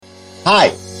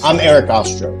Hi, I'm Eric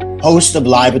Ostro, host of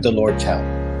Live at the Lord Tell.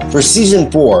 For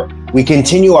season 4, we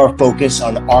continue our focus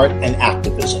on art and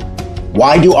activism.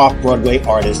 Why do off-Broadway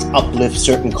artists uplift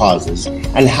certain causes,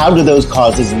 and how do those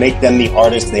causes make them the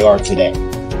artists they are today?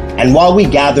 And while we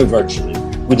gather virtually,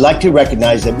 we'd like to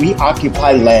recognize that we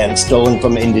occupy land stolen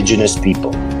from Indigenous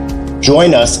people.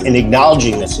 Join us in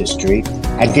acknowledging this history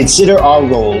and consider our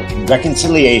role in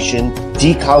reconciliation,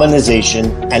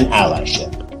 decolonization, and allyship.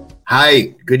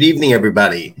 Hi, good evening,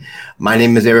 everybody. My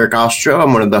name is Eric Ostro.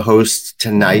 I'm one of the hosts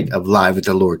tonight of Live at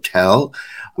the Lord Tell.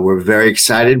 We're very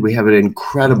excited. We have an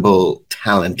incredible,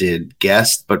 talented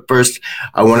guest. But first,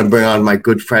 I want to bring on my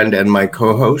good friend and my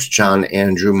co-host, John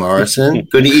Andrew Morrison.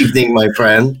 Good evening, my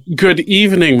friend. Good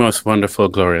evening, most wonderful,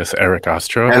 glorious Eric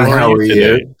Ostro. And how are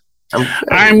you?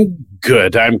 I'm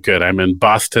good. I'm in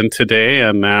Boston today,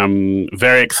 and I'm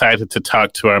very excited to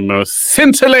talk to our most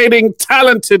scintillating,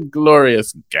 talented,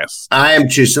 glorious guest. I am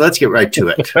too. So let's get right to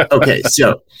it. Okay,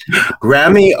 so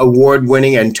Grammy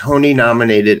Award-winning and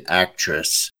Tony-nominated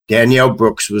actress Danielle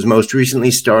Brooks was most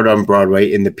recently starred on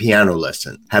Broadway in The Piano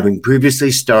Lesson, having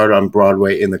previously starred on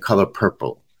Broadway in The Color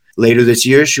Purple. Later this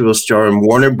year, she will star in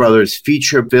Warner Brothers'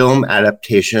 feature film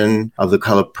adaptation of The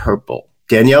Color Purple.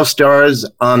 Danielle stars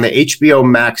on the HBO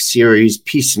Max series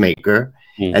Peacemaker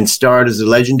and starred as the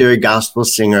legendary gospel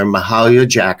singer Mahalia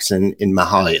Jackson in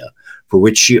Mahalia, for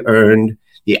which she earned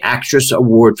the Actress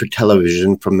Award for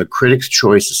Television from the Critics'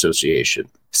 Choice Association,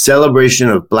 celebration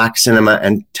of Black cinema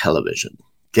and television.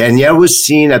 Danielle was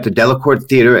seen at the Delacorte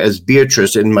Theater as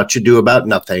Beatrice in Much Ado About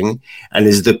Nothing and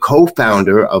is the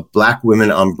co-founder of Black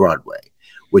Women on Broadway,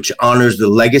 which honors the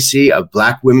legacy of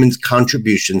Black women's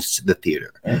contributions to the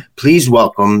theater. Please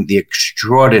welcome the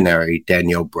extraordinary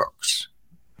Danielle Brooks.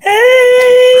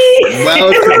 Hey!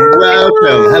 Welcome.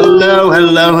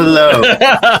 Hello.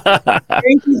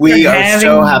 Thank you We are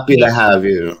so happy to have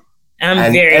you.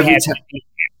 I'm very happy.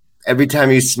 Every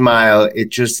time you smile, it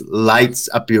just lights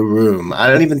up your room. I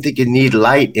don't even think you need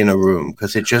light in a room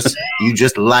because you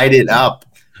just light it up.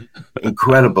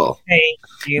 Incredible. Thank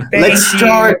you. Let's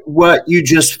start what you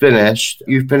just finished.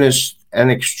 You finished an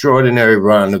extraordinary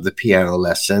run of The Piano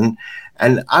Lesson.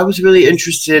 And I was really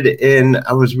interested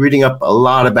I was reading up a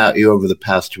lot about you over the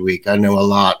past week. I know a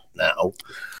lot now.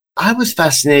 I was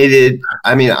fascinated.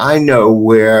 I mean, I know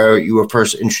where you were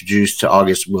first introduced to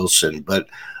August Wilson, but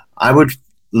I would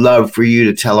love for you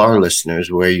to tell our listeners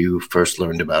where you first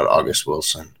learned about August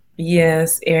Wilson.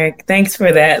 Yes, Eric. Thanks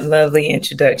for that lovely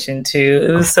introduction, too.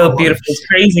 It was so beautiful. It's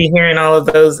crazy hearing all of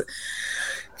those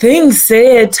things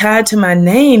said tied to my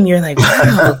name. You're like,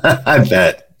 wow. I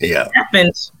bet. Yeah. It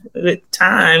happened with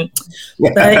time.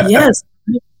 But yes,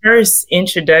 my first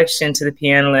introduction to The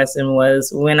Piano Lesson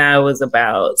was when I was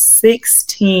about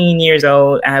 16 years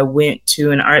old. I went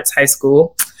to an arts high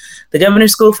school, the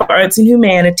Governor's School for Arts and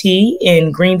Humanity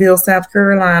in Greenville, South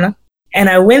Carolina. And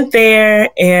I went there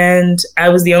and I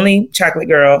was the only chocolate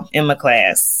girl in my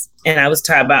class. And I was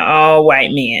taught by all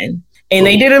white men. And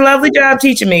they did a lovely job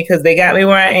teaching me because they got me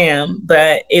where I am.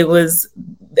 But it was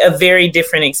a very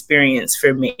different experience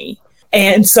for me.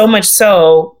 And so much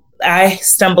so, I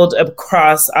stumbled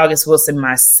across August Wilson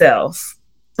myself.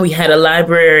 We had a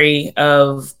library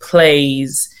of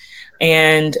plays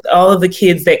and all of the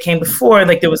kids that came before,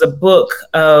 like there was a book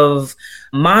of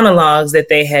monologues that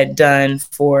they had done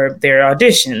for their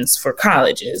auditions for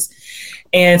colleges.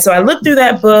 And so I looked through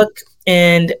that book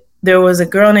and there was a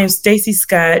girl named Stacy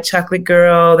Scott, chocolate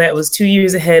girl, that was 2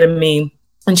 years ahead of me.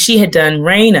 And she had done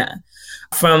Raina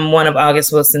from one of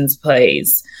August Wilson's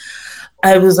plays.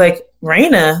 I was like,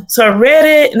 Raina. So I read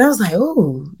it and I was like,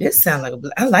 oh, this sounds like,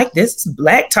 I like this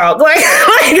Black talk. Like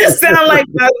this sounds like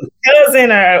my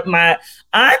cousin or my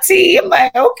auntie. I'm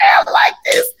like, okay, I like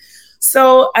this.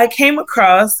 So I came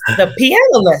across The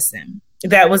Piano Lesson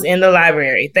that was in the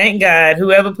library. Thank God,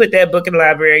 whoever put that book in the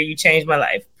library, you changed my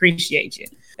life. Appreciate you.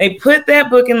 They put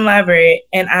that book in the library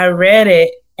and I read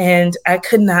it and I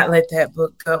could not let that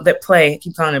book go, that play, I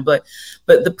keep calling it, but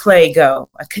the play go.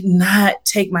 I could not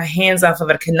take my hands off of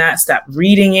it. I could not stop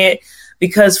reading it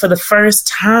because for the first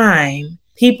time,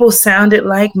 people sounded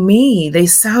like me. They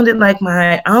sounded like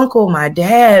my uncle, my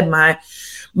dad,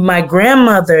 my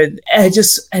grandmother. I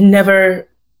never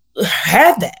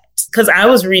had that because I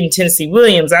was reading Tennessee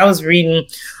Williams. I was reading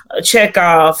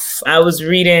Chekhov. I was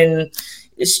reading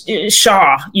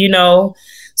Shaw,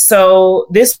 So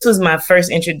this was my first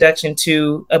introduction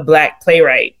to a Black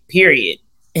playwright, period.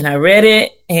 And I read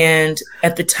it. And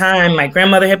at the time, my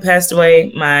grandmother had passed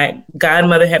away. My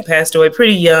godmother had passed away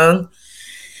pretty young.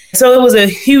 So it was a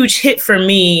huge hit for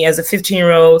me as a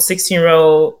 15-year-old,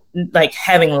 16-year-old, like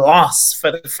having loss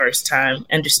for the first time,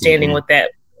 understanding what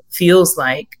that feels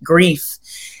like, grief,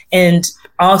 and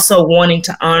also wanting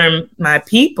to honor my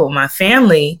people, my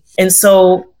family. And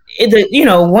so,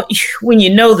 when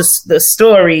you know the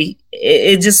story,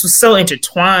 it just was so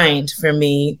intertwined for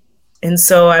me. And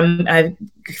so I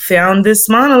found this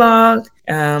monologue.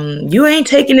 You ain't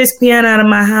taking this piano out of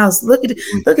my house. Look at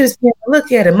this piano.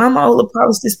 Look at it. Mama Ola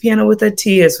polished this piano with her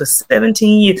tears for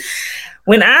 17 years.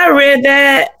 When I read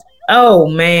that, oh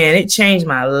man, it changed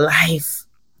my life.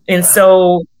 And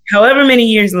so however many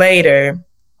years later,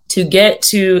 to get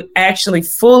to actually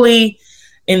fully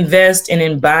invest and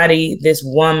embody this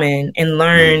woman and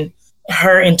learn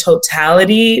her in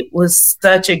totality was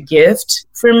such a gift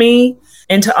for me.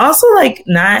 And to also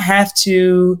not have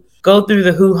to go through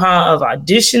the hoo-ha of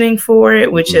auditioning for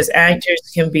it, which as actors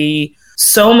can be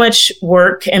so much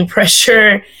work and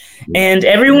pressure. And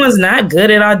everyone's not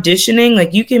good at auditioning.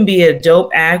 Like, you can be a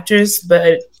dope actress,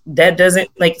 but that doesn't,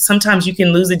 sometimes you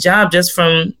can lose a job just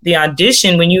from the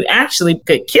audition when you actually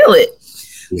could kill it.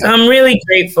 Yeah. So I'm really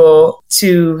grateful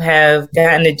to have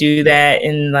gotten to do that.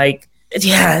 And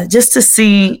just to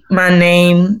see my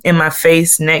name and my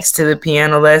face next to the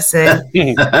piano lesson.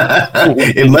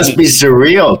 It must be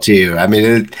surreal to you. I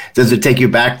mean, does it take you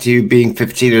back to being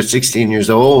 15 or 16 years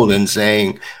old and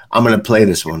saying, I'm going to play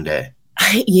this one day?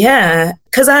 Yeah,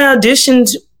 because I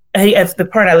auditioned. The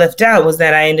part I left out was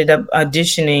that I ended up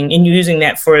auditioning and using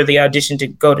that for the audition to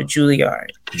go to Juilliard.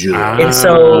 And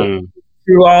so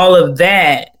through all of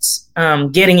that,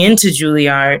 getting into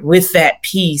Juilliard with that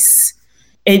piece,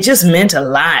 it just meant a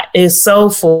lot. It's so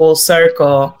full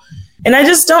circle. And I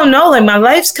just don't know, my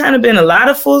life's kind of been a lot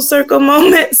of full circle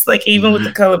moments, even with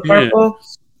The Color Purple,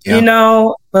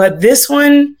 but this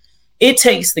one, it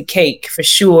takes the cake for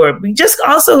sure. We just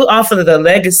also offer the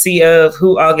legacy of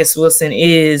who August Wilson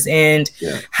is and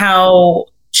how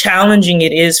challenging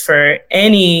it is for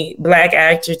any Black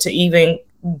actor to even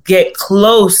get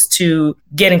close to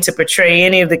getting to portray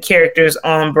any of the characters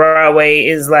on Broadway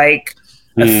is a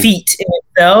feat in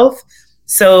itself.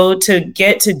 So to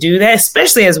get to do that,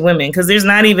 especially as women, because there's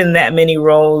not even that many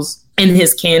roles in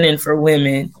his canon for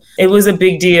women, it was a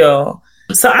big deal.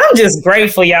 So I'm just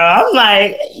grateful, y'all.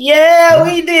 I'm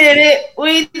we did it.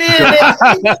 We did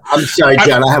it. I'm sorry,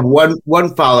 John. I have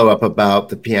one follow-up about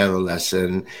the piano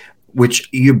lesson, which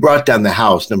you brought down the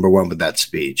house, number one, with that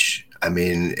speech. I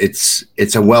mean, it's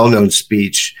a well-known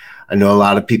speech. I know a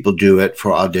lot of people do it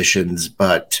for auditions,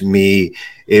 but to me,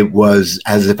 it was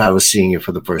as if I was seeing it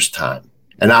for the first time.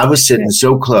 And I was sitting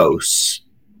so close,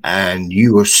 and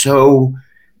you were so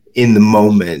in the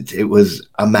moment. It was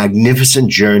a magnificent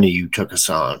journey you took us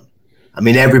on. I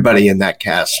mean, everybody in that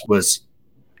cast was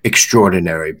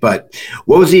extraordinary. But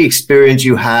what was the experience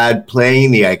you had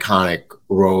playing the iconic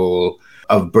role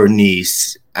of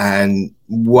Bernice? And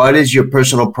what is your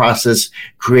personal process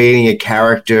creating a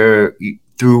character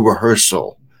through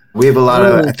rehearsal? We have a lot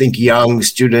of, I think, young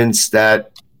students that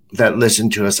listen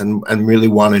to us and really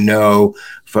want to know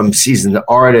from seasoned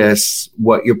artists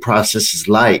what your process is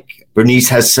like. Bernice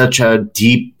has such a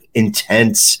deep,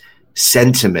 intense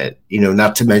sentiment,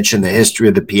 not to mention the history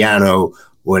of the piano,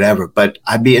 whatever, but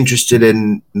I'd be interested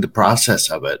in the process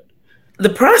of it. The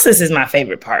process is my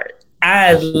favorite part.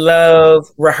 I love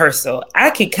rehearsal. I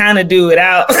could kind of do it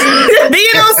out being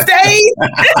on stage.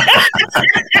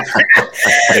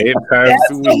 That's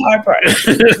the hard part.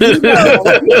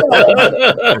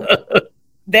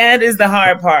 That is the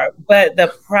hard part. But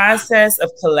the process of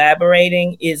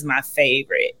collaborating is my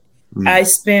favorite. I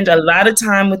spend a lot of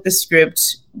time with the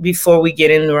script before we get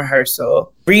into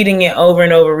rehearsal, reading it over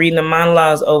and over, reading the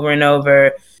monologues over and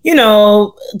over,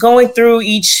 going through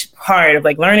each part of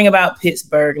learning about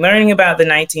Pittsburgh, learning about the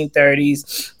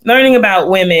 1930s, learning about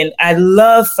women. I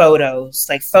love photos.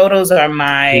 Photos are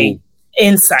my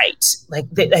insight.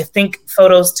 I think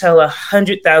photos tell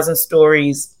 100,000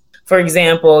 stories. For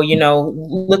example,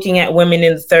 looking at women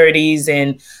in the 30s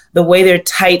and the way their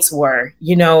tights were,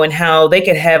 and how they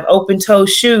could have open-toe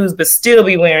shoes but still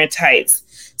be wearing tights.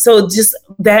 So just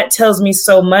that tells me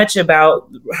so much about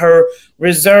her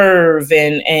reserve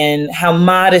and how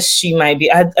modest she might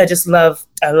be. I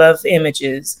love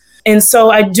images. And so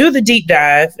I do the deep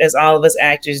dive, as all of us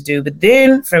actors do. But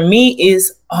then for me,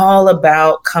 it's all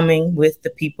about coming with the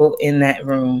people in that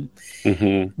room.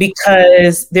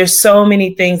 Because there's so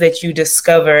many things that you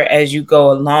discover as you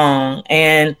go along.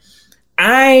 And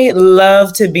I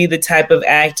love to be the type of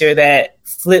actor that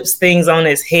flips things on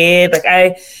its head.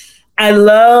 I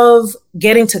love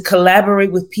getting to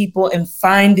collaborate with people and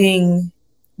finding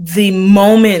the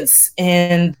moments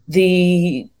and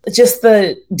the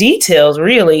details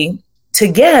really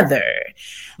together.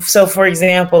 So for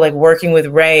example, working with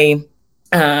Ray,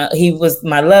 He was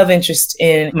my love interest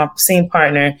in my scene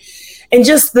partner. And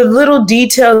just the little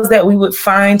details that we would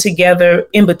find together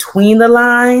in between the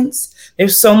lines.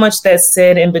 There's so much that's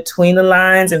said in between the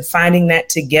lines, and finding that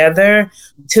together,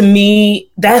 to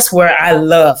me, that's where I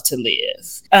love to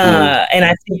live. And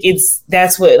I think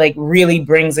that's what like really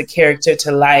brings a character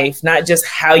to life, not just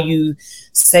how you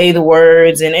say the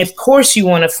words. And of course you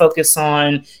want to focus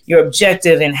on your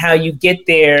objective and how you get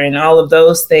there and all of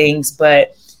those things.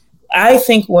 But I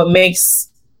think what makes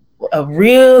a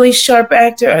really sharp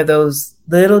actor are those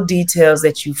little details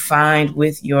that you find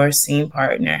with your scene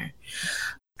partner.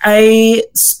 I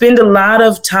spend a lot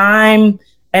of time,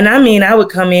 and I mean, I would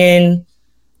come in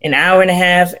an hour and a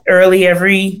half early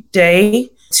every day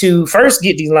to first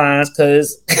get these lines,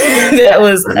 because that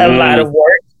was a lot of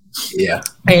work. Yeah.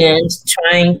 And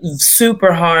trying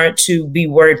super hard to be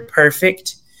word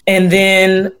perfect. And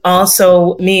then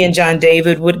also me and John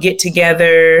David would get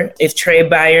together. If Trey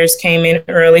Byers came in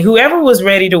early, whoever was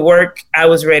ready to work, I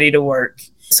was ready to work.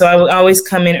 So I would always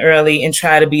come in early and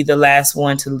try to be the last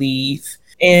one to leave.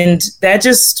 And that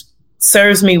just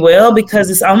serves me well, because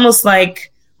it's almost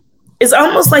like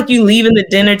you leaving the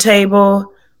dinner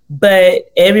table, but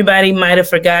everybody might have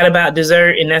forgot about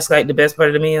dessert, and that's like the best part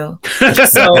of the meal.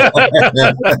 So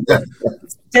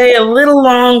stay a little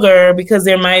longer, because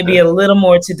there might be a little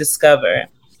more to discover.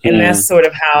 And that's sort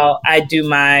of how I do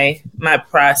my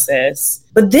process.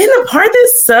 But then the part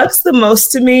that sucks the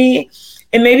most to me,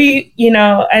 and maybe,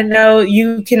 I know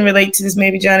you can relate to this,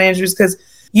 maybe John Andrews, because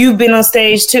you've been on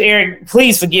stage too. Eric,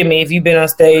 please forgive me if you've been on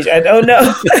stage. I don't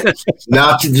know.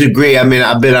 Not to the degree. I mean,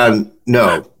 I've been on,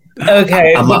 no.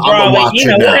 Okay. I'm a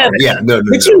watcher now. Whatever. Yeah, no.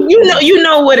 But you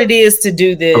know what it is to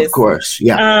do this. Of course,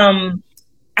 yeah.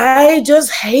 I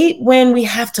just hate when we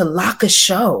have to lock a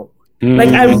show. Like,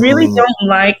 I really don't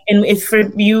like, and if for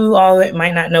you all that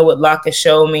might not know what lock a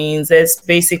show means, that's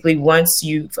basically once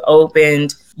you've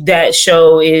opened, that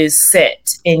show is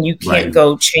set and you can't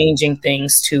go changing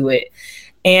things to it.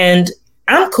 And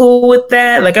I'm cool with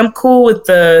that. Like, I'm cool with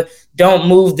the don't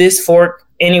move this fork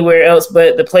anywhere else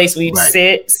but the place we've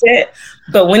set.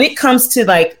 But when it comes to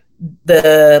like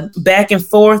the back and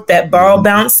forth, that ball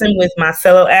bouncing with my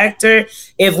fellow actor,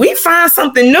 if we find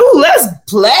something new, let's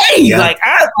play. Yeah.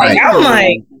 I'm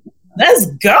like, let's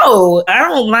go. I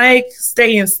don't like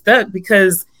staying stuck,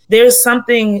 because there's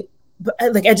something,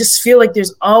 like, I just feel like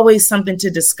there's always something to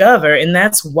discover. And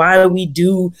that's why we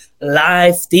do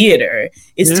live theater,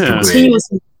 is to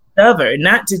continuously discover,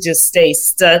 not to just stay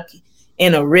stuck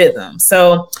in a rhythm.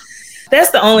 So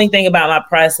that's the only thing about my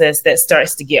process that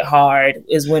starts to get hard,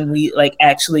 is when we like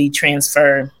actually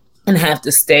transfer and have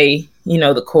to stay,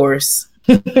 the course.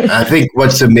 I think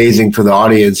what's amazing for the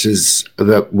audience is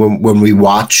that when we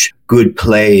watch good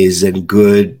plays and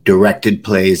good directed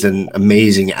plays and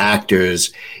amazing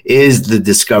actors, is the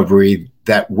discovery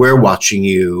that we're watching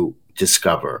you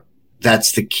discover.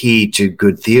 That's the key to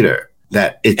good theater,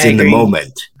 that it's in the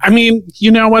moment. I mean,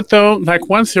 you know what though? Like,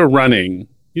 once you're running,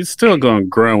 you're still going to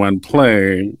grow and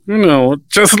play,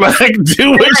 just like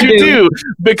do what you do,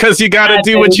 because you got to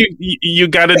do what you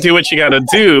got to do what you got to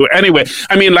do. Anyway,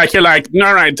 I mean, like, you're like,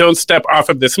 all right, don't step off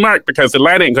of this mark because the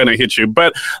light ain't going to hit you.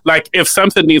 But like, if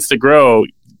something needs to grow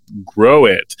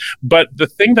it. But the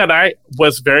thing that I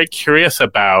was very curious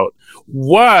about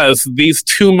was these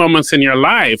two moments in your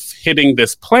life hitting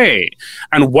this play.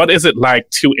 And what is it like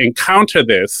to encounter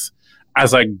this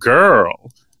as a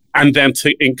girl, and then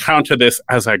to encounter this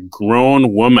as a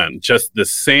grown woman, just the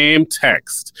same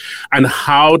text? And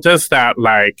how does that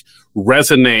like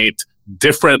resonate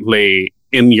differently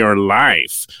in your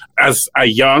life as a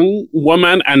young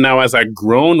woman and now as a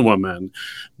grown woman,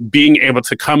 being able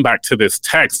to come back to this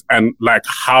text, and like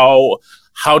how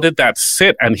did that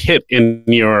sit and hit in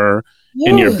your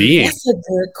being? That's a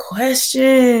good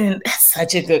question. That's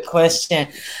such a good question.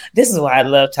 This is why I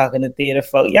love talking to theater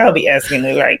folk. Y'all be asking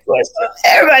the right questions.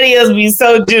 Everybody else be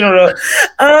so general.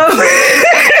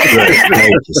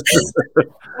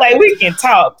 Like, we can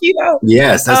talk,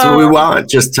 Yes, that's what we want.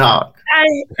 Just talk.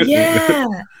 Yes,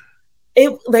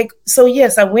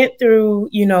 I went through,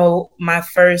 my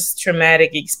first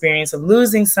traumatic experience of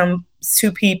losing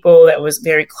two people that was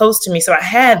very close to me. So I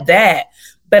had that,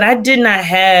 but I did not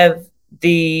have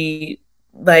the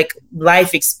like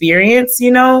life experience.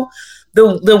 The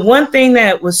one thing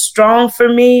that was strong for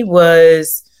me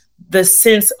was the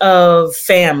sense of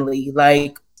family,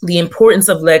 like the importance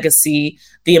of legacy,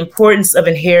 the importance of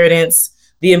inheritance,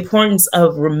 the importance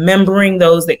of remembering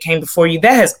those that came before you.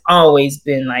 That has always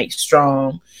been like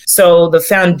strong. So the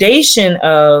foundation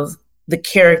of the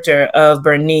character of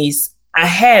Bernice, I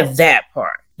had that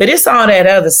part. But it's all that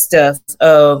other stuff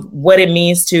of what it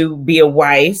means to be a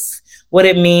wife, what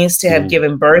it means to have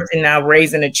given birth and now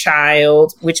raising a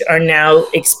child, which are now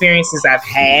experiences I've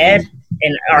had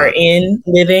and are in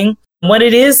living. What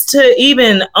it is to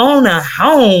even own a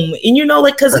home. And, you know,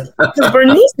 like, because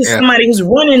Bernice is somebody who's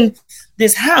running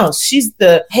this house. She's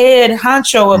the head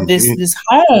honcho of this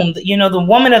home, you know, the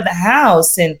woman of the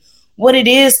house, and what it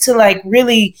is to like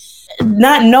really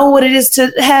not know what it is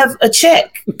to have a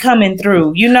check coming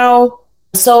through, you know?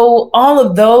 So all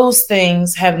of those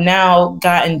things have now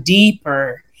gotten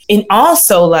deeper. And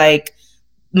also like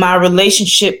my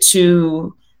relationship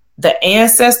to the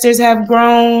ancestors have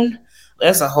grown.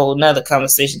 That's a whole nother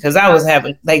conversation, because I was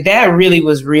having like that really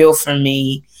was real for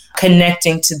me,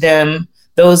 connecting to them,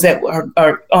 those that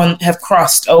have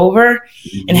crossed over,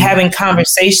 and having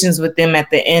conversations with them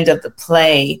at the end of the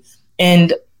play.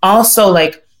 And also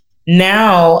like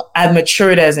now I've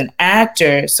matured as an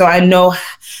actor, so I know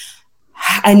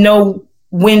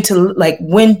when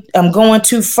I'm going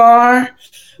too far,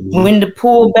 when to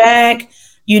pull back,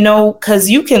 you know, because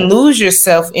you can lose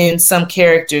yourself in some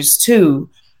characters too.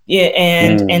 Yeah,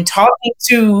 and talking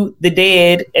to the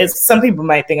dead, as some people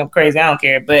might think I'm crazy, I don't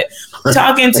care, but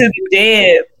talking to the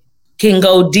dead can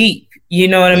go deep, you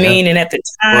know what I mean? And at the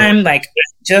time, like, I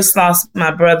just lost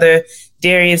my brother,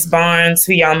 Darius Barnes,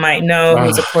 who y'all might know,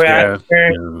 who's a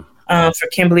choreographer for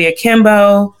Kimberly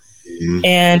Akimbo.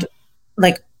 And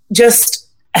like, just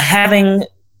having,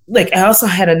 like, I also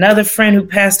had another friend who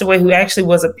passed away who actually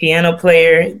was a piano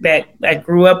player that I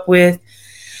grew up with.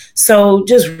 So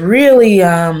just really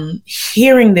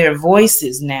hearing their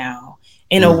voices now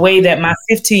in a way that my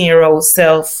 15-year-old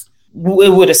self,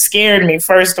 it would have scared me,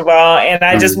 first of all, and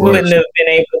I just wouldn't have been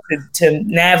able to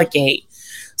navigate.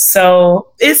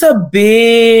 So it's a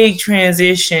big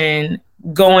transition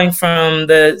going from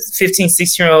the 15,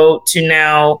 16-year-old to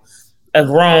now a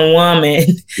grown woman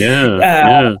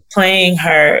playing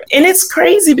her. And it's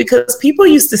crazy because people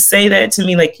used to say that to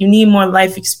me, like, you need more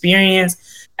life experience.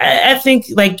 I think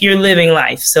like you're living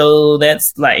life. So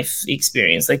that's life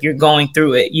experience. Like you're going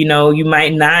through it. You know, you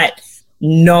might not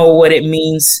know what it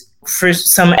means for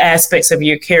some aspects of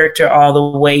your character all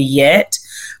the way yet,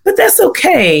 but that's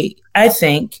okay, I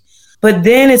think. But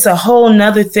then it's a whole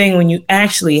nother thing when you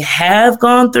actually have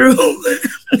gone through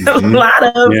a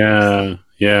lot of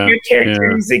your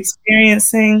character is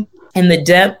experiencing, and the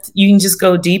depth, you can just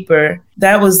go deeper.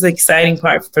 That was the exciting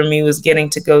part for me, was getting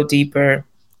to go deeper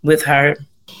with her.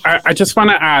 I just want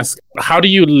to ask, how do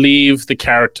you leave the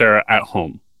character at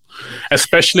home?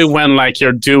 Especially when like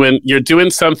you're doing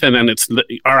something and it's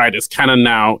all right, it's kind of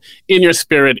now in your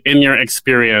spirit, in your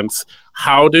experience.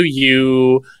 How do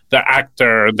you, the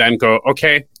actor, then go,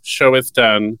 okay, show is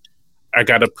done, I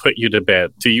got to put you to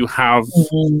bed? Do you have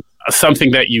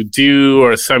something that you do,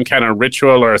 or some kind of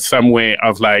ritual, or some way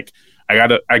of like, I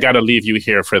gotta leave you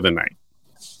here for the night?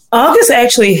 August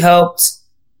actually helped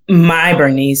my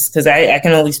Bernice, because I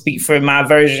can only speak for my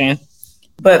version.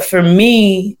 But for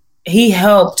me, he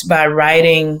helped by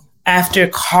writing, after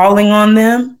calling on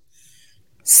them,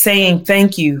 saying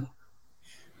thank you.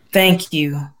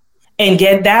 And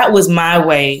that was my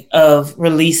way of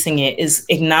releasing it, is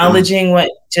acknowledging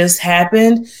what just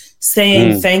happened,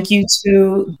 saying thank you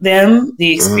to them,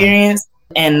 the experience,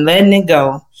 and letting it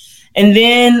go. And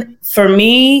then for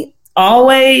me,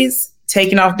 always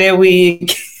taking off their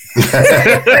wig. I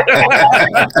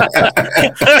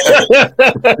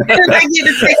get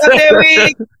to take off their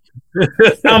wig.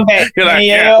 I'm back. You're like,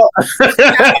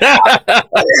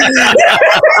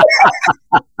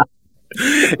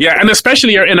 yeah, and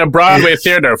especially you're in a Broadway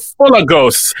theater full of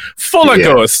ghosts,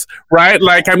 right?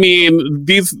 Like, I mean,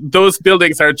 those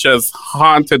buildings are just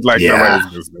haunted like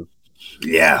nobody's business.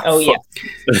 Yeah. Oh, yeah.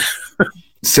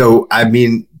 So, I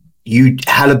mean, you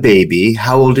had a baby.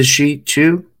 How old is she,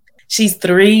 2? She's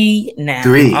 3 now.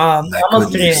 3.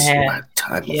 Almost 3.5.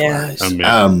 Time flies.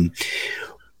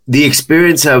 The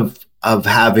experience of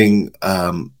having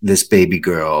this baby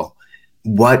girl,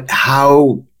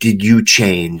 how did you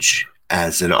change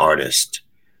as an artist?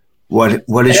 What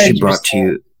has she brought to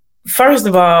you? First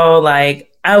of all,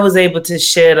 like, I was able to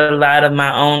shed a lot of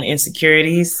my own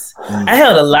insecurities. I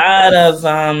held a lot of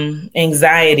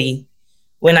anxiety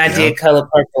when I did Color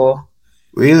Purple.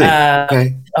 Really?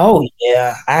 Okay. Oh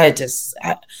yeah. I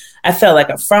felt like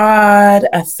a fraud.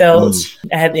 I felt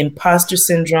I had imposter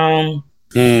syndrome.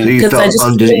 So you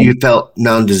felt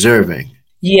non-deserving.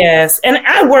 Yes. And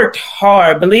I worked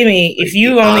hard. Believe me, if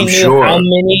you only knew how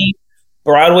many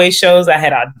Broadway shows I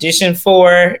had auditioned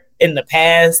for in the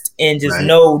past, and just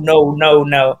no.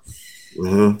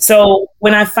 So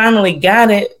when I finally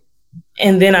got it,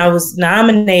 and then I was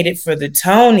nominated for the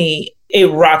Tony,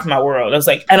 it rocked my world. I was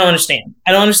like, I don't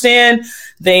understand.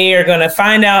 They are going to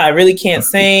find out I really can't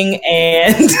sing,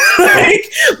 and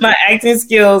like my acting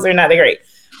skills are not that great,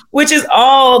 which is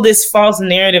all this false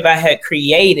narrative I had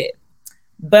created.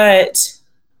 But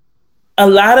a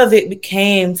lot of it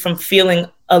came from feeling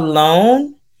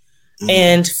alone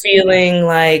and feeling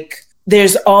like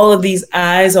there's all of these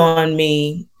eyes on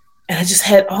me. And I just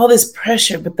had all this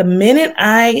pressure. But the minute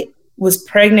I was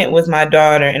pregnant with my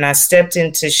daughter and I stepped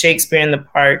into Shakespeare in the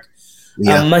Park,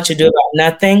 Much Ado About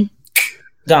Nothing,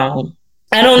 gone.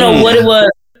 I don't know what it was.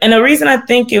 And the reason I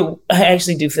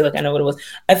actually do feel like I know what it was.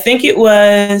 I think it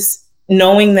was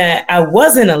knowing that I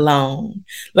wasn't alone.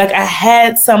 Like I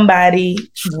had somebody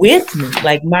with me.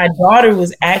 Like my daughter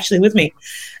was actually with me.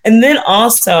 And then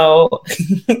also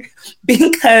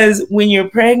because when you're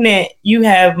pregnant, you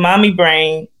have mommy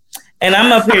brain. And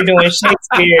I'm up here doing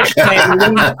Shakespeare.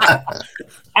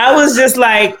 I was just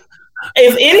like,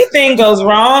 if anything goes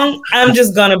wrong, I'm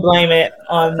just gonna blame it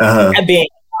on being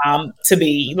to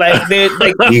be like,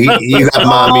 you got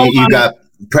mommy, you got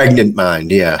pregnant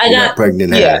mind, I got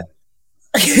pregnant head.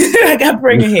 I got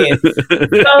pregnant head. So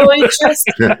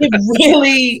it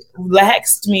really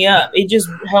laxed me up. It just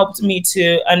helped me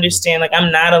to understand like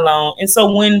I'm not alone. And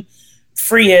so when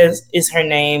Freya is her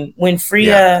name, when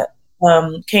Freya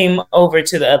came over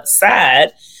to the other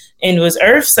side and was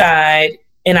Earthside,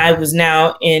 and I was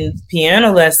now in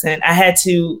piano lesson, I had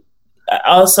to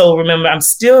also remember I'm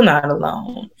still not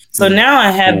alone. So now I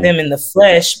have them in the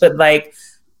flesh, but like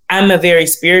I'm a very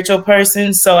spiritual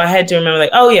person. So I had to remember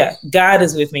like, oh yeah, God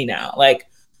is with me now. Like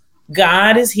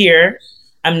God is here.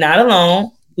 I'm not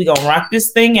alone. We're going to rock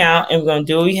this thing out and we're going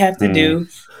to do what we have to do.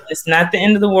 It's not the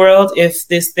end of the world if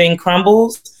this thing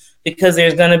crumbles, because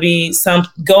there's going to be some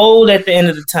gold at the end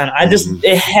of the tunnel.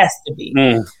 It has to be.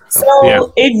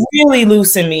 So it really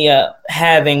loosened me up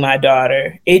having my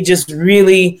daughter. It just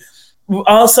really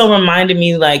also reminded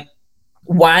me like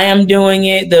why I'm doing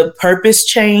it. The purpose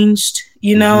changed,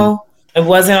 you know, it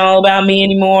wasn't all about me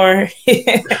anymore.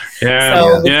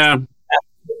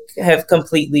 Have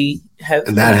completely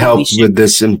and that helps with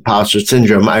this imposter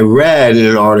syndrome. I read in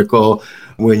an article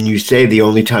when you say the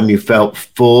only time you felt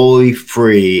fully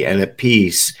free and at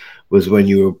peace was when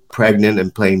you were pregnant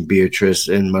and playing Beatrice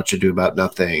in Much Ado About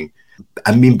Nothing.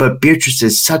 I mean, but Beatrice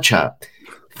is such a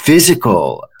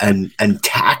physical and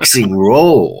taxing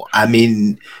role. I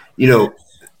mean, you know,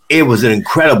 it was an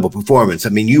incredible performance. I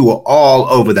mean, you were all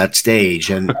over that stage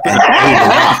and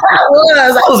I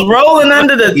was rolling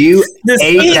under the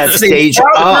ate that stage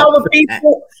up.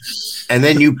 And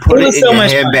then you put it in your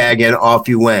handbag and off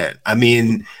you went. I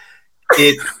mean,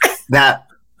 that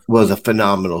was a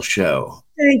phenomenal show.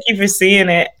 Thank you for seeing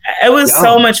it. It was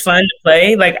so much fun to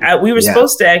play. Like we were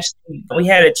supposed to we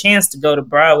had a chance to go to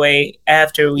Broadway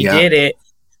after we did it,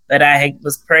 but I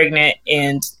was pregnant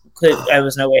and there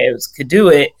was no way I could do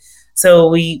it. So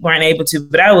we weren't able to,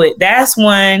 but that's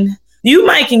one you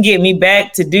might can get me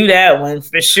back to do that one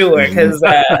for sure. Cause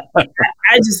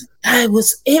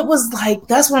it was like,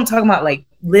 that's what I'm talking about. Like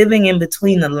living in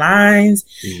between the lines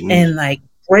and like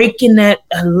breaking that.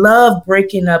 I love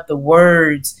breaking up the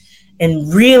words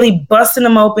and really busting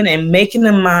them open and making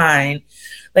them mine.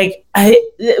 Like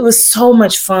it was so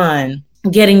much fun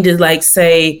getting to like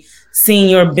say,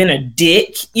 Senior been a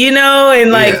dick, you know,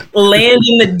 and like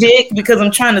landing the dick because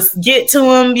I'm trying to get to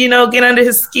him, you know, get under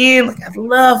his skin. Like I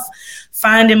love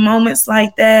finding moments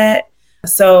like that.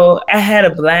 So I had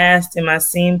a blast, and my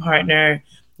scene partner,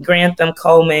 Grantham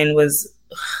Coleman, was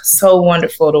so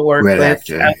wonderful to work with.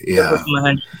 Actor,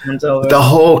 The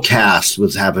whole cast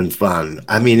was having fun.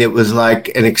 I mean, it was like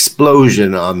an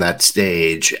explosion on that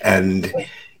stage. And,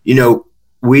 you know,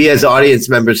 we as audience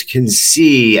members can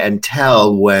see and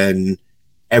tell when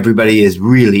everybody is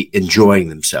really enjoying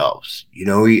themselves. You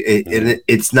know,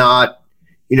 it's not,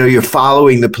 you know, you're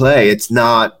following the play. It's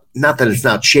not that it's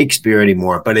not Shakespeare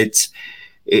anymore, but it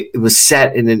was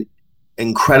set in an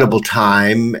incredible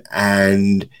time,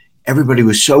 and everybody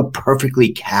was so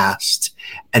perfectly cast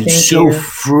and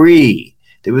free.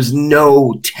 There was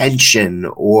no tension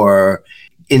or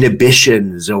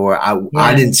inhibitions, or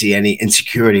I didn't see any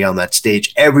insecurity on that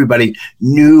stage. Everybody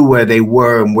knew where they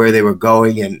were and where they were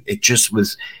going, and it just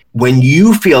was, when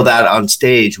you feel that on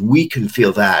stage, we can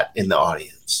feel that in the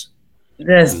audience.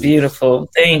 That's beautiful.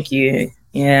 Thank you.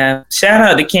 Yeah. Shout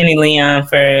out to Kenny Leon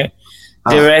for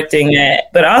directing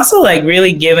that, but also like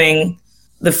really giving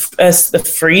us the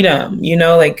freedom, you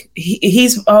know, like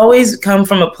he's always come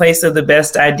from a place of the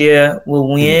best idea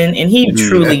will win. And he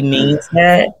truly means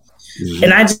that.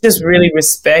 And I just really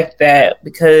respect that,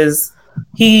 because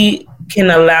he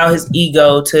can allow his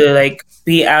ego to like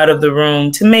be out of the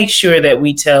room to make sure that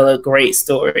we tell a great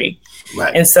story.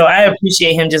 Right. And so I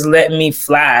appreciate him just letting me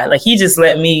fly. Like he just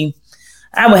let me,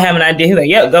 I would have an idea. He's like,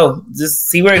 yeah, go. Just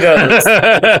see where it goes.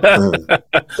 So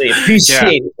I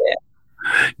appreciate that.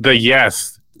 The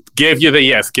yes. Gives you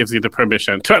the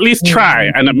permission to at least try,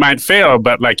 and it might fail,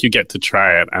 but like you get to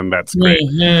try it, and that's great.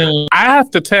 I have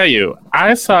to tell you,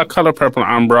 I saw Color Purple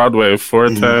on Broadway 4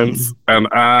 times, and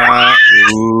I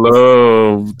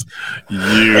loved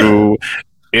you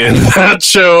in that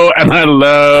show, and I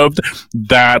loved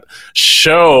that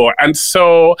show. And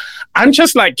so I'm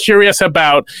just like curious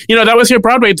about, that was your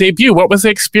Broadway debut. What was the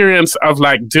experience of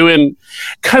like doing,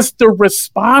 because the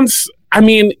response, I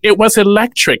mean, it was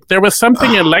electric. There was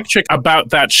something electric about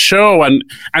that show and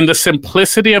the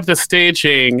simplicity of the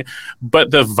staging,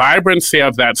 but the vibrancy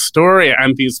of that story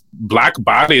and these Black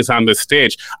bodies on the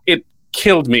stage. It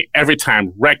killed me every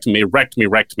time, wrecked me.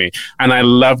 And I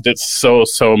loved it so,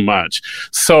 so much.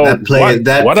 So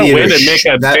what a way to make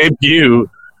a debut.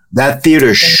 That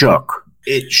theater shook.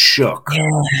 It shook.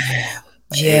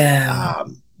 Yeah.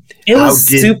 It was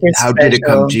super special. How did it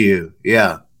come to you?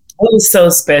 Yeah. It was so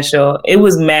special. It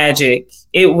was magic.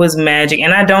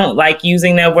 And I don't like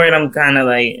using that word. I'm kind of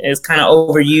like, it's kind of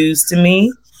overused to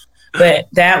me. But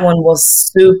that one was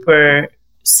super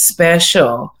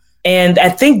special. And I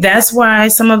think that's why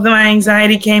some of my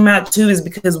anxiety came out too, is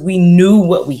because we knew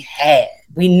what we had.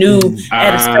 We knew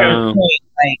at a certain point,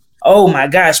 like, oh my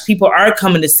gosh, people are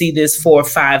coming to see this 4 or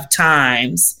 5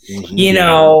 times.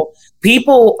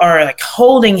 People are like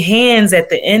holding hands at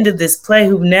the end of this play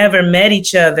who've never met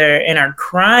each other and are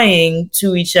crying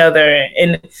to each other.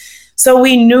 And so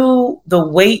we knew the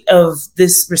weight of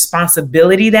this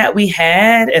responsibility that we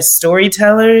had as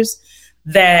storytellers,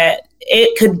 that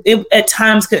it at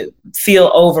times could feel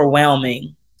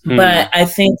overwhelming. But I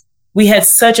think we had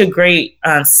such a great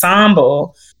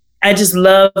ensemble. I just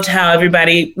loved how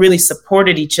everybody really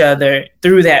supported each other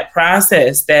through that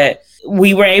process, that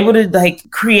we were able to like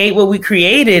create what we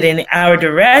created, and our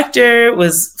director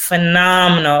was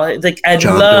phenomenal. Like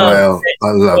John Doyle. I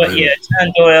love him. Yeah,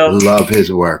 John Doyle. Love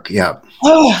his work. Yeah.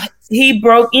 Oh, he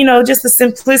broke, just the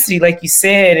simplicity, like you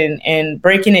said, and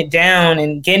breaking it down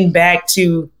and getting back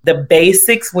to the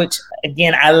basics, which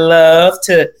again, I love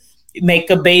to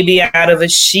make a baby out of a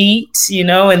sheet,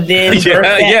 and then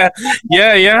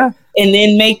yeah. And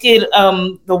then make it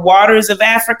the waters of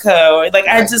Africa. Or like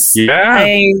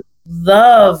I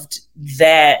loved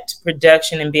that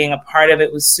production, and being a part of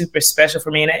it was super special for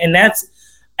me. And that's,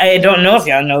 I don't know if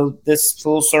y'all know this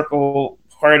full circle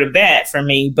part of that for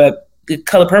me, but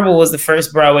Color Purple was the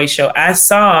first Broadway show I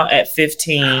saw at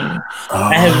 15.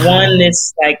 I had won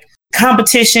this like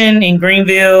competition in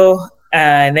Greenville.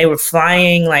 And they were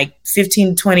flying like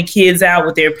 15 to 20 kids out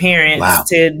with their parents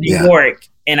to New York.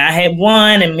 And I had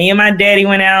won, and me and my daddy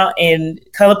went out, and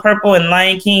Color Purple and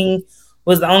Lion King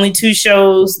was the only 2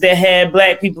 shows that had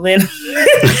Black people in them.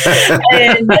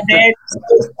 And my dad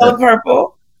chose Color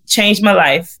Purple, changed my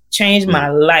life.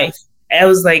 I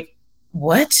was like,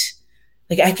 what?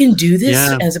 Like, I can do this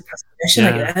as a profession.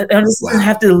 Like, I just don't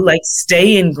have to like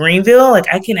stay in Greenville. Like,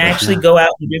 I can actually go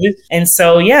out and do this. And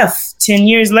so, 10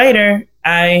 years later,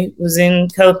 I was in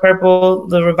Color Purple,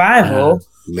 the revival,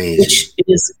 which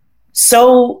is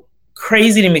so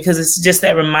crazy to me, because it's just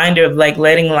that reminder of like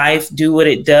letting life do what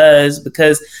it does.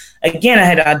 Because again, I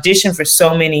had auditioned for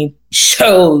so many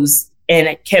shows, and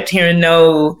I kept hearing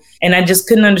no, and I just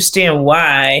couldn't understand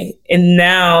why. And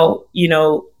now,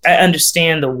 I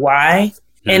understand the why,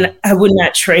 and I would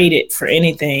not trade it for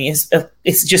anything.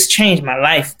 It's just changed my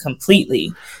life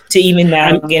completely to even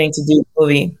now getting to do the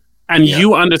movie. And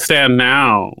you understand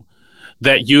now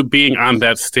that you being on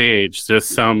that stage, there's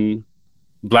some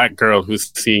Black girl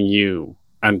who's seeing you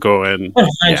and going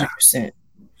 100%.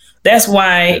 That's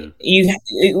why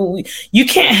you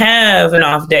can't have an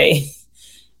off day.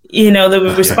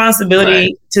 The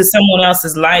responsibility to someone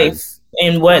else's life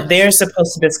and what they're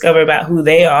supposed to discover about who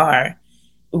they are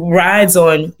rides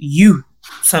on you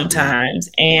sometimes.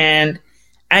 And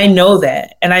I know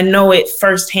that. And I know it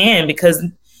firsthand, because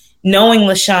knowing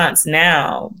LaChance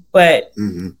now, but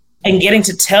and getting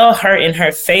to tell her in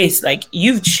her face, like,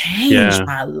 you've changed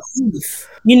my life.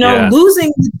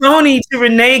 Losing Tony to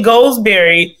Renee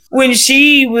Goldsberry when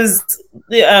she was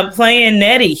playing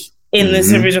Nettie in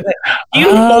this original play.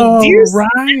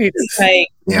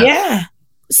 Like,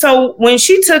 So when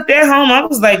she took that home, I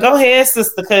was like, go ahead,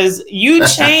 sister, because you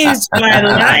changed my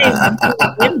life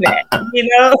in that,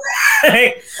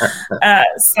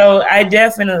 So I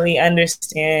definitely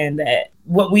understand that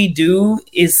what we do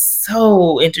is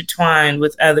so intertwined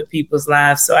with other people's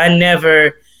lives. So I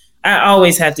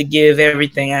always have to give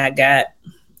everything I got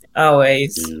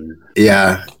Always.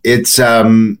 Yeah, it's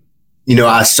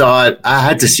I saw it. I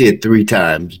had to see it 3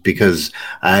 times because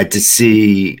I had to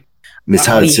see Miss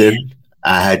Hudson. Yeah.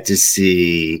 I had to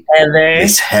see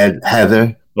Miss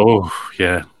Heather. Oh,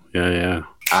 yeah.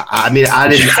 I mean, I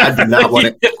did not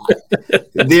want to.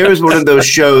 There's one of those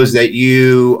shows that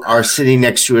you are sitting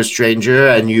next to a stranger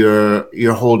and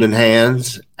you're holding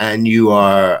hands and you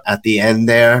are at the end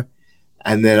there.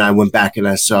 And then I went back and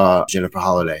I saw Jennifer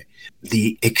Holliday.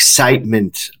 The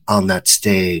excitement on that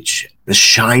stage, the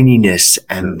shininess,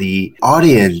 and the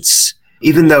audience,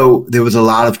 even though there was a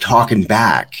lot of talking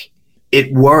back,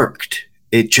 it worked.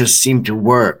 It just seemed to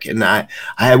work. And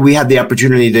we had the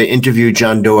opportunity to interview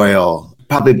John Doyle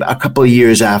probably a couple of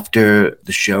years after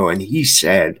the show, and he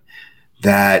said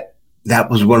that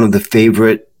was one of the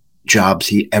favorite jobs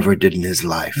he ever did in his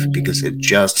life because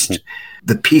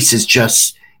the pieces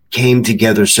just came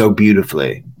together so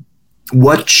beautifully.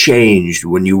 What changed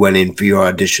when you went in for your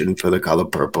audition for The Color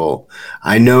Purple?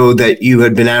 I know that you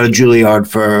had been out of Juilliard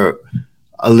for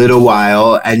a little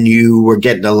while and you were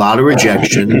getting a lot of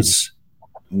rejections.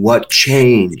 What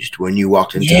changed when you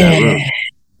walked into that room?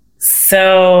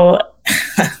 So,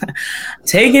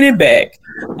 taking it back.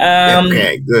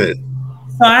 Okay, good.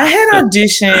 So I had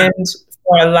auditioned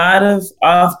for a lot of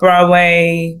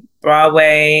off-Broadway,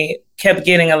 kept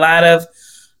getting a lot of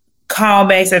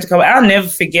callbacks after callbacks. I'll never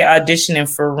forget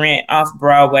auditioning for Rent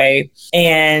off-Broadway.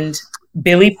 And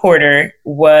Billy Porter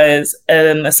was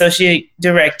associate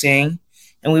directing.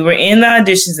 And we were in the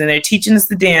auditions and they're teaching us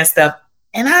the dance stuff.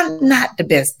 And I'm not the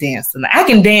best dancer. I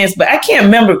can dance, but I can't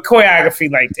remember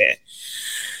choreography like that.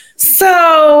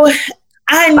 So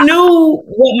I knew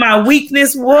what my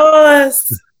weakness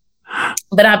was,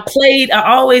 but I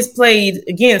always played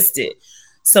against it.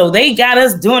 So they got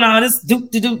us doing all this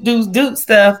doop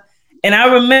stuff. And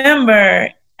I remember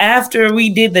after we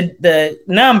did the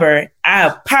number,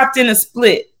 I popped in a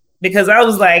split because I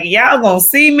was like, y'all gonna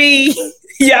see me.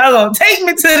 Y'all gonna take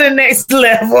me to the next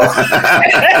level.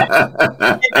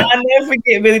 I'll never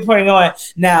forget Billy Porter going,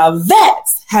 now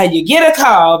that's how you get a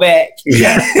call back.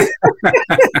 Yeah.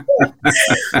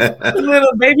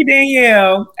 Little baby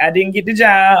Danielle, I didn't get the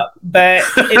job, but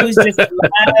it was just a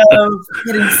lot of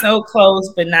getting so close,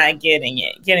 but not getting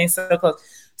so close.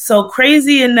 So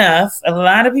crazy enough, a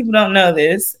lot of people don't know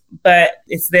this, but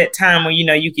it's that time where,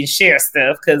 you can share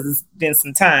stuff because it's been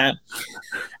some time.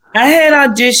 I had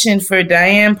auditioned for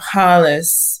Diane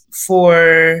Paulus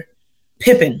for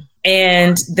Pippin,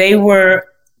 and they were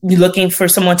looking for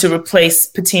someone to replace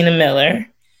Patina Miller.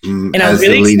 And as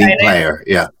really the leading player,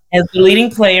 yeah. As the leading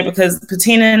player, because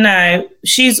Patina and I,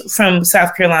 she's from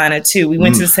South Carolina too. We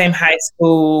went to the same high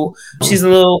school. She's a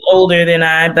little older than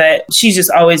I, but she's just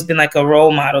always been like a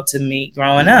role model to me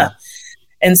growing up.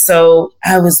 And so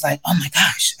I was like, oh my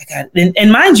gosh, I got it.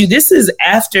 And mind you, this is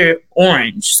after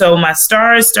Orange. So my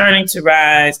star is starting to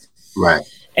rise. Right.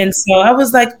 And so I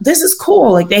was like, this is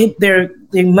cool. Like they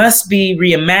must be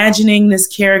reimagining this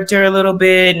character a little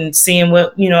bit and seeing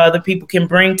what, other people can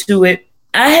bring to it.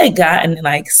 I had gotten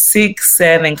like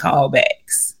 6-7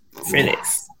 callbacks for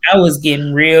this. I was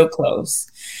getting real close.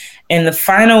 And the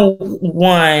final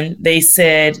one, they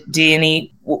said,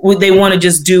 Danny, would they want to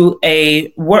just do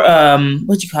a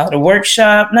a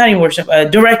workshop? Not even workshop, a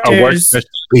director's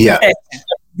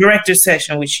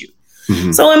session with you.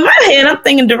 Mm-hmm. So in my head, I'm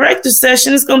thinking director's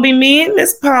session is going to be me and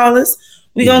Miss Paulus.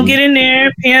 We're going to get in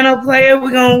there, piano player.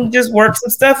 We're going to just work some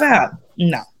stuff out.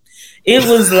 No, it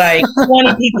was like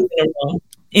 20 people in a room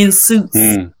in suits.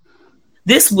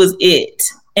 This was it.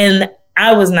 And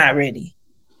I was not ready.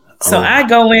 So I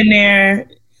go in there,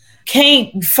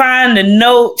 can't find the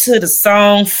note to the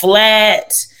song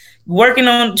flat, working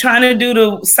on trying to do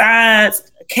the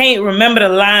sides, can't remember the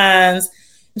lines,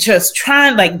 just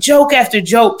trying like joke after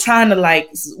joke, trying to like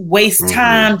waste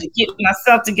time to get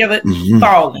myself together,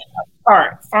 falling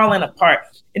apart.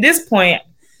 At this point,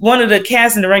 one of the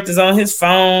casting directors on his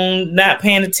phone, not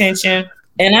paying attention.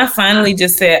 And I finally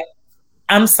just said,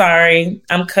 I'm sorry,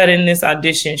 I'm cutting this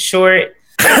audition short.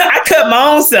 I cut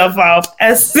my own self off.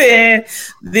 I said,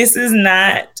 this is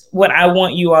not what I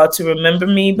want you all to remember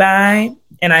me by.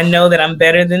 And I know that I'm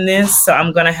better than this. So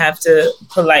I'm going to have to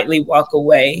politely walk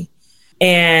away.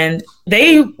 And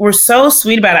they were so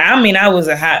sweet about it. I mean, I was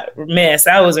a hot mess.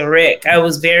 I was a wreck. I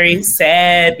was very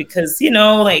sad because,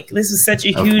 this is such a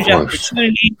huge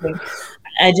opportunity.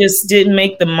 I just didn't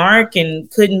make the mark and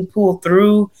couldn't pull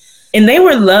through. And they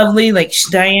were lovely. Like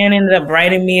Diane ended up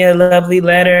writing me a lovely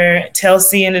letter.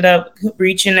 Telsey ended up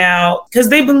reaching out because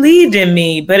they believed in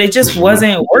me, but it just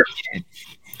wasn't working.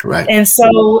 Right. And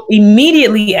so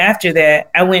immediately after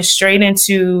that, I went straight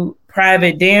into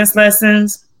private dance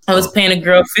lessons. I was paying a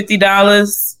girl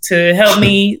 $50 to help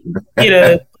me get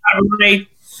a pot de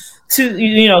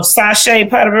beret, sachet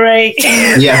pot de beret.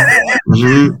 Yeah.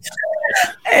 Mm-hmm.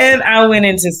 And I went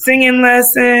into singing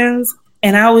lessons.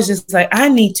 And I was just like, I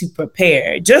need to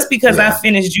prepare. Just because I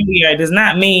finished Juilliard does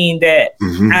not mean that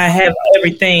I have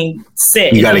everything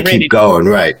set. You got to keep going,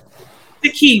 right? To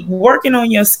keep working on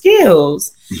your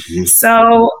skills. Mm-hmm.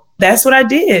 So that's what I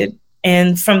did.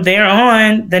 And from there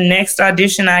on, the next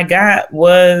audition I got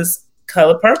was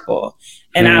Color Purple.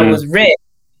 And I was ready.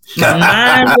 My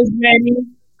mind was ready.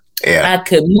 Yeah. I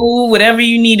could move whatever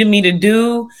you needed me to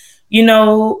do.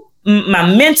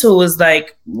 My mental was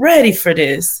like ready for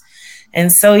this. And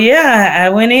so, I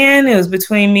went in. It was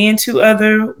between me and two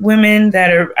other women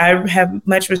that I have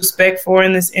much respect for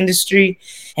in this industry.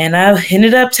 And I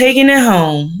ended up taking it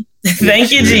home.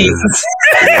 Thank you, Jesus.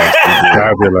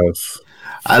 Fabulous.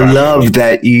 I love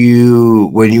that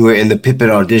when you were in the Pippin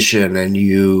audition and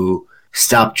you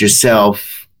stopped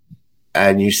yourself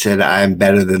and you said, I'm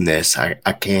better than this.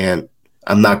 I can't,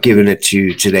 I'm not giving it to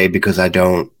you today because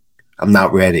I'm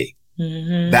not ready.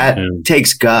 Mm-hmm. That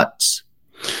takes guts.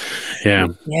 Yeah.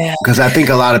 Because I think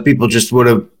a lot of people just would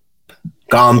have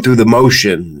gone through the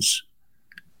motions.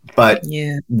 But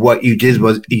what you did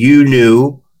was you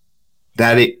knew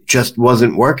that it just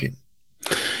wasn't working.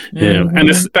 Yeah. Mm-hmm. And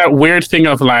it's that weird thing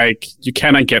of like, you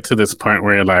cannot get to this point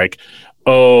where you're like,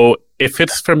 oh, if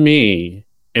it's for me,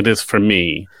 it is for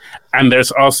me. And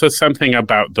there's also something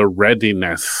about the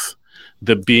readiness,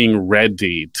 the being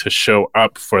ready to show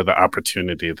up for the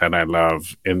opportunity that I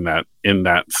love in that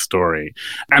story.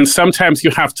 And sometimes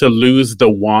you have to lose the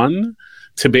one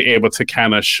to be able to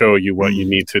kind of show you what you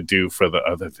need to do for the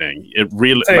other thing. It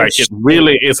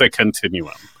really is a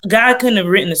continuum. God couldn't have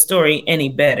written the story any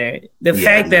better. The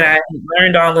fact that I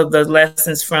learned all of the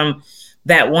lessons from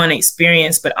that one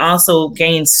experience, but also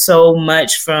gained so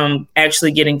much from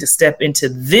actually getting to step into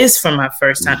this for my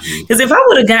first time. Because if I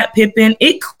would have got Pippin,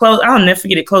 it closed, I'll never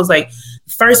forget, it closed like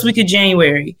first week of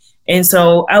January. And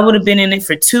so I would have been in it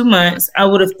for 2 months. I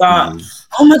would have thought,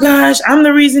 oh my gosh, I'm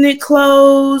the reason it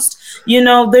closed.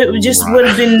 There just would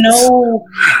have been no,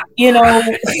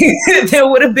 there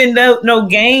would have been no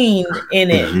gain in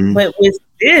it. But with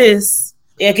this,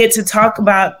 I get to talk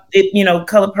about it,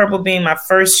 Color Purple being my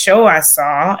first show I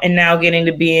saw, and now getting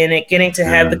to be in it, getting to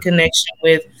have the connection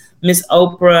with Miss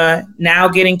Oprah, now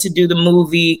getting to do the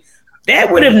movie.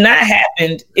 That would have not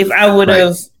happened if I would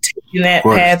have taken that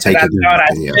path that I thought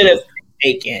I should have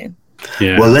taken.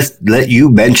 Yeah. Well, you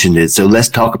mentioned it, so let's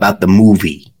talk about the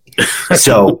movie.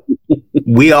 So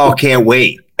we all can't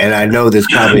wait, and I know there's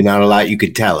probably not a lot you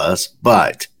could tell us,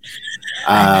 but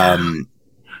I mean,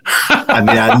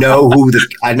 I know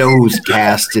who's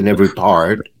cast in every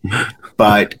part,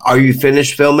 but are you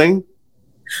finished filming?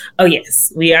 Oh,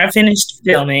 yes, we are finished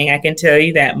filming. I can tell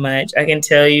you that much. I can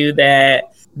tell you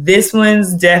that this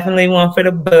one's definitely one for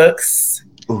the books.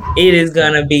 Ooh. It is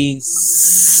going to be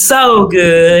so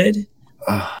good.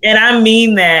 And I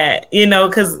mean that,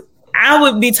 because I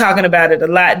would be talking about it a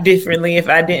lot differently if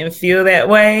I didn't feel that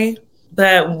way.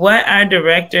 But what our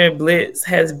director, Blitz,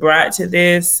 has brought to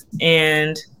this,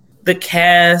 and the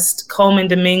cast, Coleman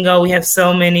Domingo, we have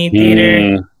so many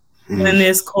theater in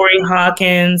this, Corey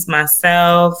Hawkins,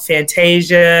 myself,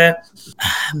 Fantasia.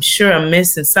 I'm sure I'm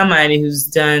missing somebody who's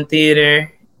done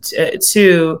theater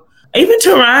too. Even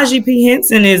Taraji P.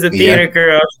 Henson is a theater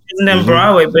girl. She hasn't done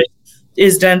Broadway, but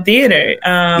is done theater.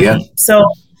 So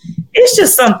it's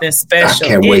just something special. I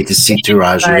can't wait to see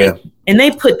Taraji. And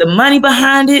they put the money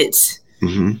behind it.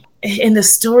 And the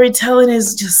storytelling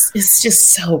is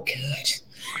just so good.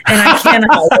 And I can't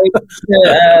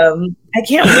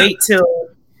wait till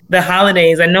the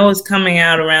holidays. I know it's coming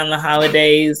out around the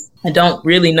holidays. I don't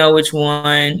really know which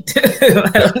one. I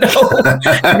don't know.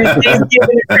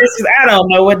 I don't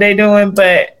know what they're doing,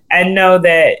 but I know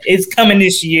that it's coming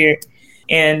this year.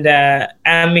 And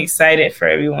I'm excited for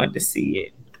everyone to see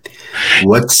it.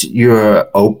 What's your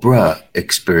Oprah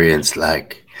experience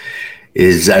like?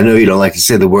 I know you don't like to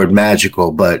say the word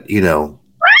magical, but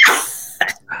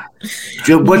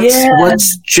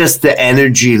what's just the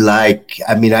energy like?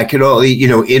 I mean, I could only,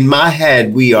 in my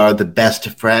head, we are the best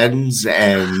of friends,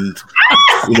 and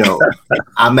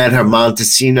I'm at her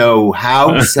Montesino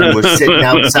house, and we're sitting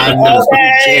outside in those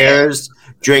chairs,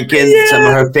 drinking some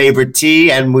of her favorite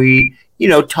tea, and we,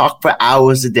 talk for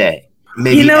hours a day.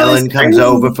 Maybe Ellen comes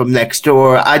over from next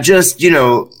door. I just,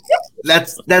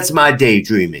 that's my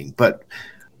daydreaming. But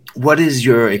what is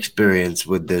your experience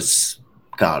with this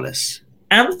goddess?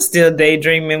 I'm still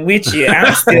daydreaming with you.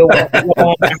 I'm still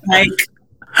on a hike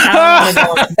I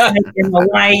want to go in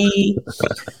Hawaii.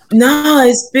 No,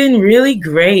 it's been really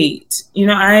great. You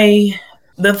know,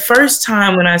 the first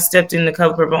time when I stepped in the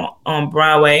cover on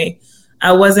Broadway,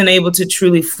 I wasn't able to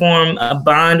truly form a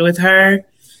bond with her.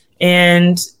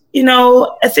 And, you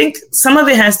know, I think some of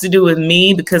it has to do with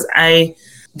me because I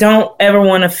don't ever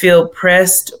want to feel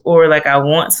pressed or like I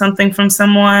want something from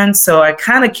someone. So I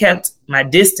kind of kept my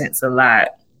distance a lot.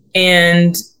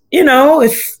 And, you know,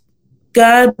 if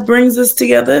God brings us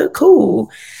together, cool.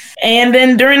 And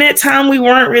then during that time, we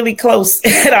weren't really close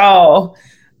at all.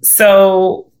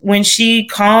 So when she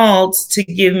called to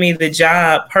give me the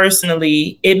job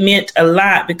personally, it meant a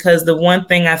lot because the one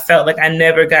thing I felt like I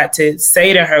never got to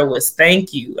say to her was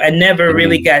thank you. I never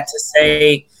really got to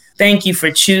say thank you for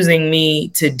choosing me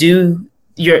to do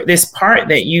this part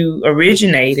that you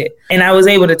originated. And I was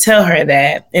able to tell her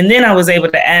that. And then I was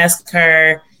able to ask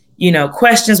her, you know,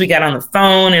 questions. We got on the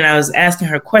phone and I was asking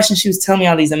her questions. She was telling me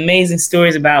all these amazing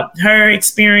stories about her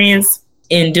experience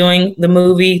in doing the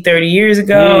movie 30 years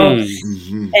ago.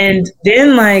 Mm-hmm. And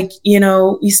then, like, you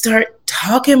know, we start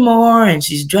talking more and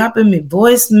she's dropping me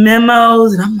voice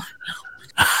memos. And I'm like,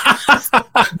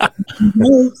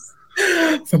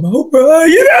 from Oprah,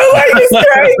 you know, like it's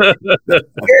great.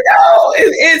 You know,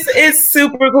 it's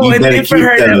super cool. You better and for keep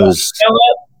her those. to show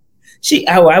up,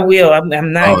 I will. I'm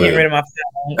not getting rid of my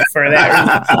phone for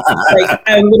that. Like,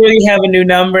 I literally have a new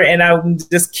number and I'm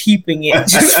just keeping it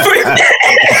just for that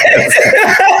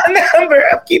number.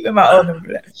 I'm keeping my old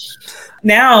number.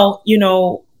 Now, you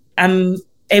know, I'm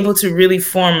able to really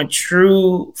form a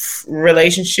true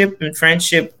relationship and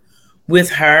friendship with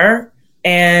her.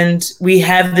 And we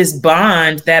have this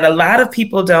bond that a lot of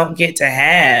people don't get to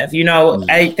have. You know,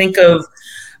 I think of,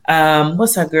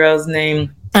 what's that girl's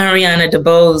name? Ariana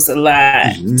DeBose a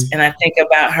lot. Mm-hmm. And I think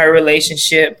about her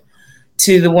relationship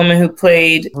to the woman who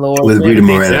played Laura. With Rita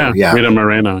Moreno. Yeah. Rita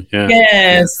Moreno. Yeah.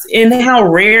 Yes. And how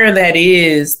rare that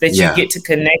is that you get to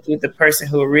connect with the person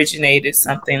who originated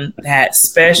something that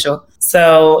special.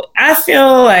 So I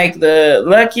feel like the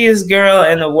luckiest girl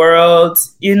in the world,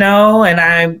 you know, and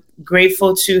I'm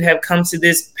grateful to have come to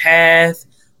this path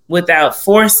without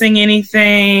forcing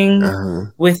anything,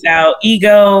 without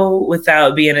ego,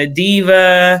 without being a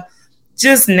diva,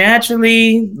 just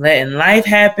naturally letting life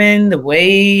happen the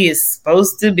way it's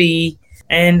supposed to be.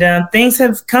 And things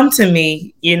have come to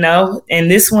me, you know, and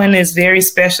this one is very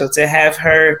special to have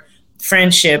her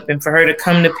friendship and for her to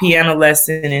come to piano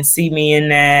lesson and see me in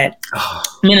that. I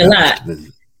mean, a lot.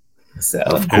 So,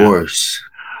 of course.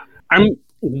 I'm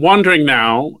wondering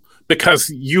now, because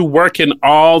you work in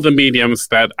all the mediums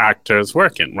that actors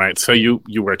work in, right? So you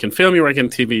work in film, you work in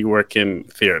TV, you work in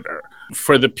theater.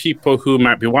 For the people who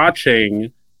might be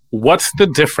watching, what's the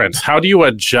difference? How do you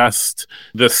adjust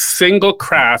the single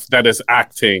craft that is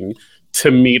acting to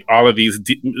meet all of these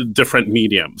different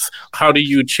mediums? How do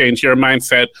you change your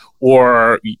mindset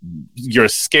or your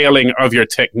scaling of your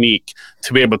technique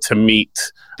to be able to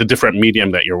meet the different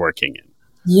medium that you're working in?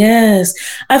 Yes,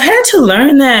 I've had to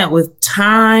learn that with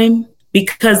time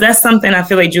because that's something I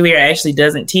feel like Juilliard actually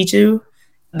doesn't teach you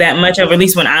that much of. At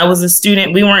least when I was a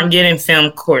student, we weren't getting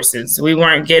film courses. We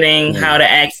weren't getting how to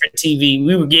act for TV.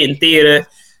 We were getting theater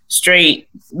straight,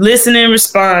 listening,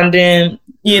 responding,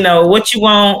 you know, what you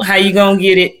want, how you gonna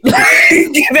get it.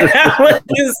 That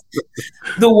was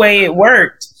the way it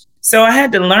worked. So I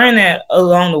had to learn that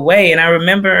along the way. And I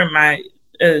remember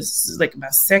like my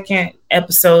second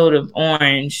episode of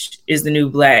Orange is the New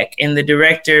Black. And the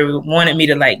director wanted me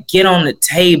to like get on the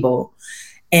table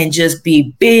and just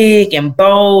be big and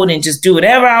bold and just do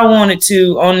whatever I wanted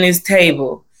to on this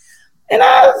table. And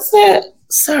I said,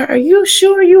 sir, are you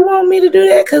sure you want me to do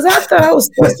that? Because I thought I was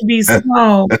supposed to be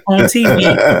small on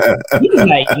TV. He was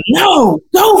like, no,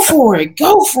 go for it.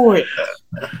 Go for it.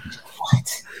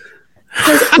 What?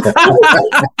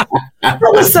 I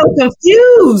was so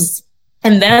confused.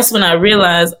 And that's when I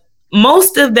realized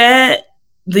most of that,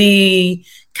 the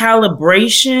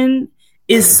calibration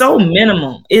is so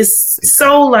minimal. It's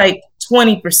so like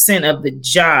 20% of the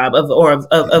job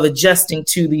of adjusting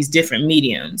to these different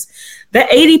mediums. The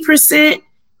 80%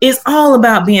 is all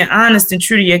about being honest and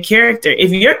true to your character. If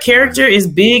your character is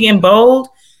big and bold,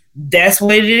 that's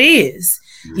what it is.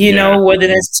 You know, whether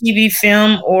that's TV,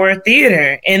 film, or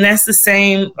theater. And that's the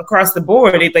same across the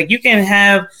board. Like you can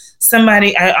have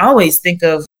somebody, I always think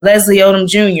of Leslie Odom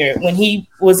Jr. when he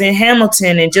was in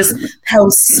Hamilton and just how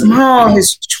small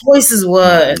his choices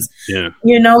was. Yeah.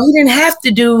 You know, he didn't have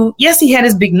to do, yes, he had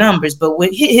his big numbers, but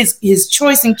with his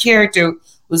choice in character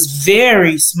was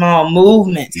very small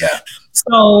movements. Yeah.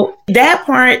 So that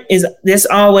part that's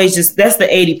always that's the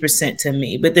 80% to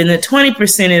me. But then the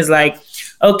 20% is like,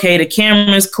 okay, the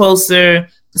camera's closer.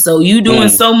 So you doing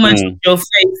so much with your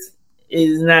face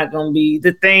is not going to be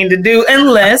the thing to do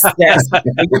unless that's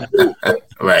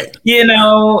right. You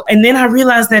know, and then I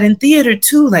realized that in theater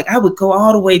too, like I would go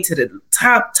all the way to the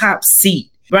top seat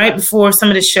right before some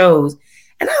of the shows.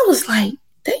 And I was like,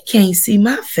 they can't see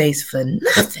my face for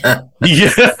nothing.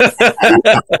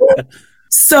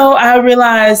 So I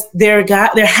realized there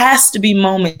has to be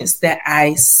moments that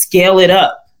I scale it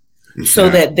up so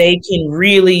that they can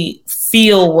really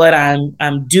feel what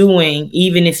I'm doing,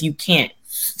 even if you can't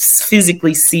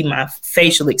physically see my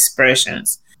facial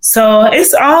expressions. So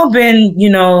it's all been, you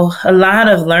know, a lot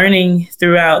of learning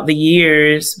throughout the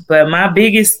years. But my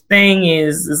biggest thing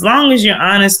is, as long as you're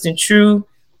honest and true,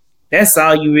 that's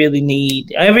all you really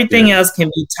need. Everything else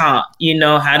can be taught, you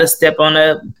know, how to step on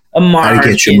a mark. How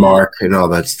to get your mark and all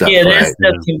that stuff. Yeah, that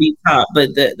stuff can be taught.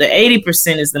 But the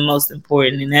 80% is the most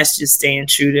important. And that's just staying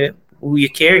true to who your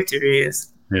character is.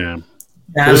 Yeah.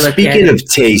 Well, speaking of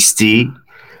tasty,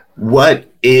 what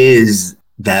is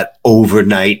that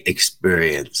overnight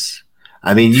experience?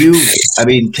 I mean,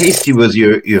 Tasty was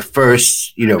your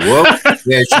first, you know, whoa,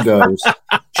 there she goes.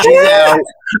 She's out.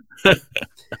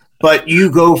 But you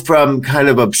go from kind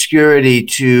of obscurity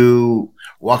to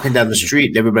walking down the street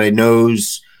and everybody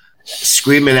knows,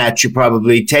 screaming at you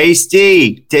probably,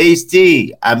 Tasty,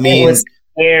 Tasty. I mean, it was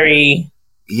scary.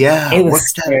 Yeah.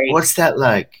 What's that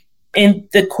like? In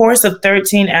the course of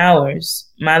 13 hours,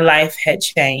 my life had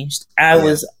changed. I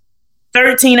was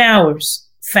 13 hours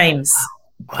famous.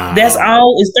 Wow. That's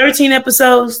all. It's 13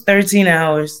 episodes, 13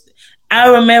 hours. I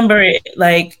remember it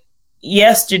like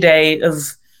yesterday of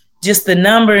just the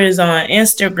numbers on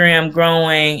Instagram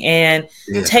growing and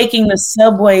taking the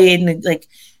subway and like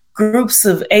groups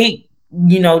of 8,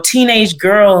 you know, teenage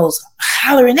girls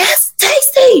hollering, "That's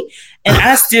Tasty!" And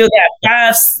I still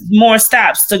got 5 more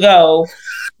stops to go.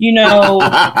 You know,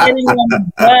 getting on the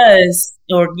bus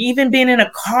or even being in a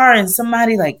car and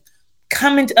somebody like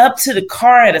coming up to the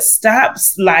car at a stop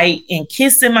light and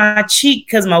kissing my cheek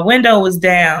because my window was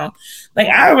down. Like,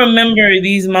 I remember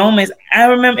these moments. I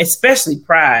remember especially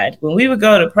Pride. When we would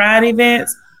go to Pride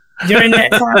events during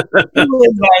that time, it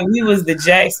was like we was the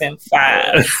Jackson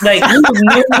 5. Like, we was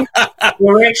New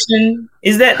Direction.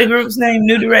 Is that the group's name?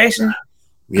 New Direction?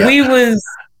 Yeah. We was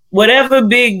whatever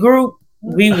big group,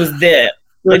 we was there.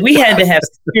 Like, we had to have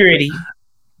security.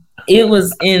 It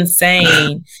was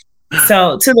insane.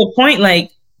 So to the point,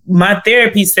 like, my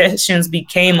therapy sessions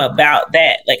became about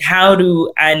that. Like, how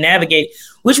do I navigate?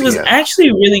 Which was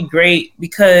actually really great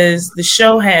because the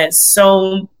show had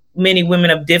so many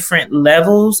women of different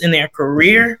levels in their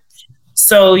career.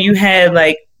 So you had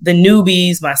like the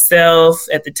newbies, myself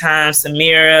at the time,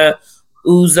 Samira,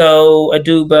 Uzo,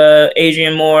 Aduba,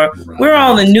 Adrian Moore. Right. We're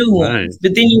all the new ones.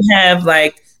 But then you have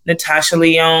like Natasha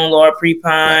Lyonne, Laura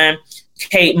Prepon,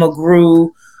 Kate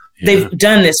McGrew. They've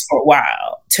done this for a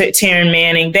while. Taryn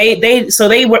Manning.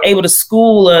 They were able to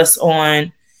school us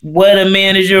on what a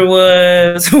manager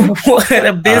was, what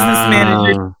a business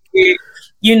manager did,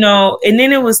 you know. And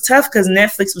then it was tough because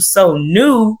Netflix was so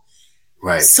new.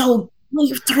 Right. So when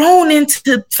you're thrown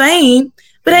into fame,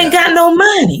 but ain't got no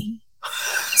money.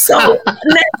 So now,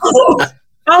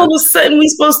 all of a sudden we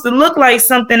supposed to look like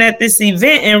something at this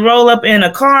event and roll up in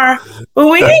a car, but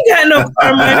we ain't got no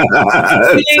car money.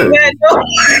 We ain't got no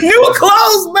new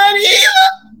clothes money either.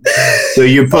 So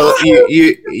you're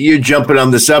jumping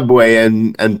on the subway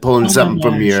and pulling something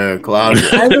from your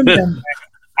closet.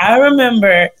 I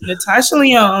remember Natasha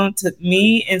Lyonne took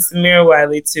me and Samira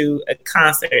Wiley to a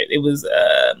concert. It was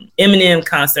Eminem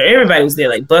concert. Everybody was there,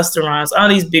 like Busta Rhymes, all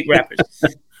these big rappers.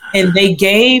 And they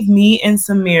gave me and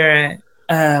Samira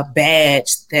a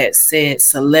badge that said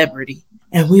celebrity.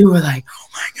 And we were like, oh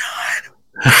my God.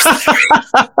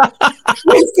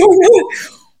 What's going on?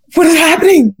 What is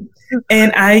happening?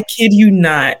 And I kid you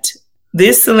not,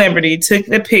 this celebrity took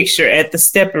the picture at the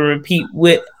Step and Repeat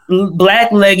with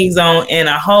black leggings on and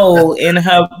a hole in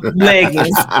her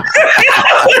leggings.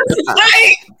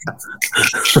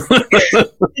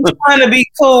 Trying to be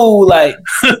cool, like.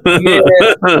 Yeah.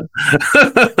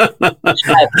 But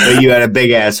you had a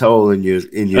big ass hole in your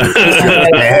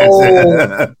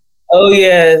pants. Oh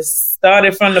yes.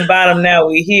 Started from the bottom, now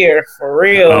we here for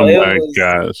real. Oh my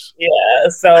gosh. Yeah.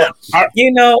 So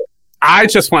you know, I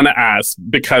just want to ask,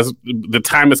 because the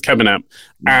time is coming up,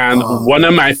 and one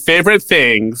of my favorite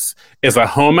things is a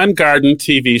home and garden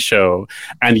TV show,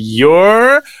 and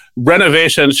your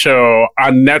renovation show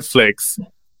on Netflix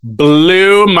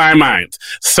blew my mind.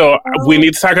 So we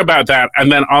need to talk about that.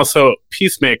 And then also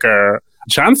Peacemaker,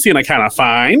 John Cena kind of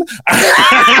fine. And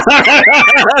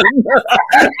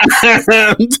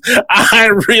I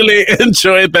really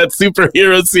enjoyed that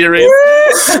superhero series.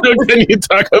 So can you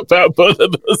talk about both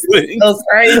of those things? That's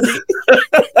crazy.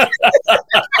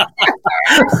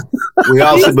 We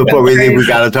also, before we leave, we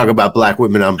got to talk about Black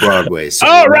women on Broadway. So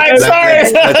Right. Sorry.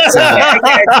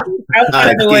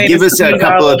 Give us a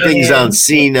couple of things on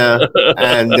Cena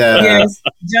and yes,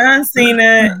 John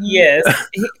Cena. Yes,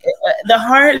 the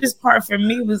hardest part for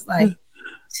me was like,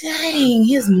 dang,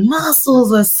 his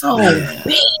muscles are so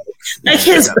big. Like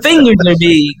his fingers are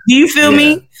big. Do you feel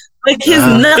me? Like his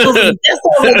knuckles, that's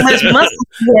how much muscle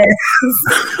he has.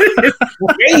 It's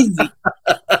crazy.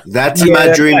 That's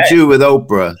my dream too with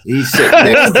Oprah. He's sitting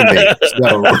next to me.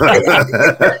 So.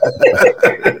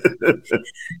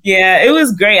 Yeah, it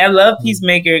was great. I love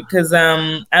Peacemaker because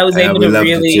I was able to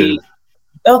really.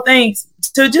 Oh, thanks.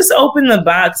 To just open the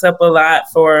box up a lot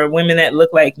for women that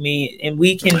look like me, and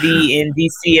we can be in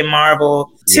DC and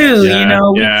Marvel too. Yeah, you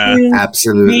know, we can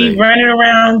absolutely be running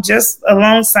around just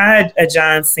alongside a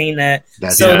John Cena.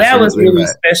 That was really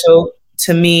special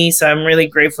to me. So I'm really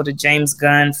grateful to James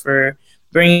Gunn for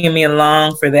bringing me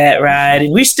along for that ride,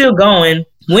 and we're still going.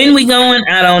 When we going,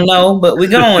 I don't know, but we're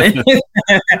going.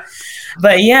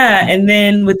 But yeah, and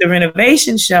then with the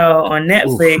renovation show on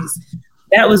Netflix. Oof.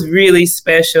 That was really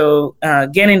special,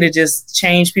 getting to just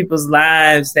change people's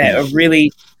lives that are really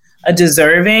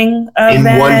deserving of in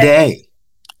that.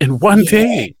 In one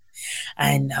day.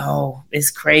 I know.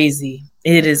 It's crazy.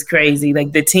 It is crazy.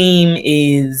 Like the team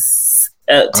is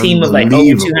a team of like over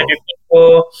 200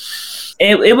 people.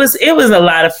 It was a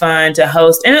lot of fun to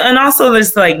host. And also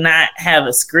just like not have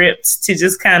a script to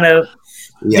just kind of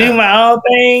do my own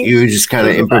thing. You were just kind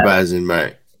of improvising,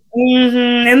 right?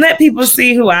 Mm-hmm. And let people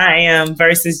see who I am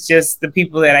versus just the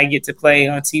people that I get to play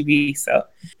on TV. So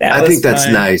I think that's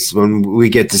nice when we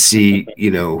get to see,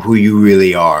 who you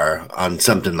really are on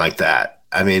something like that.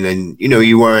 I mean, and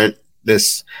you weren't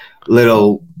this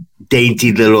little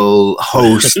dainty little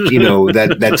host,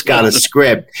 that's got a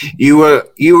script. You were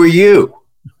you.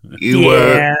 You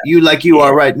were you like you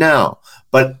are right now.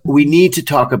 But we need to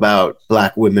talk about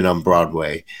Black Women on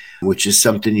Broadway, which is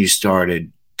something you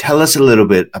started. Tell us a little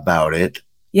bit about it.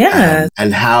 Yeah.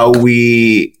 And how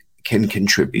we can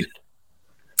contribute.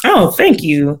 Oh, thank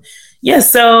you. Yeah,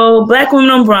 so Black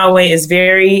Women on Broadway is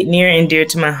very near and dear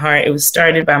to my heart. It was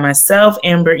started by myself,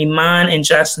 Amber Iman, and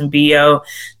Jocelyn Bio,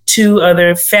 two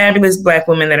other fabulous Black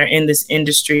women that are in this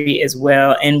industry as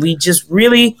well. And we just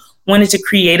really wanted to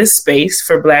create a space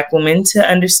for Black women to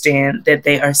understand that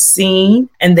they are seen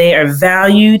and they are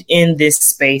valued in this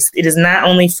space. It is not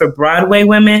only for Broadway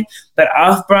women, but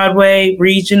off-Broadway,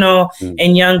 regional,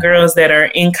 and young girls that are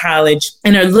in college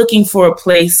and are looking for a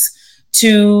place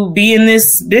to be in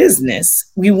this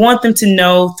business. We want them to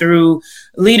know through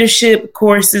leadership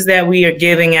courses that we are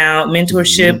giving out,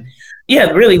 mentorship,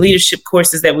 really leadership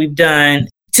courses that we've done,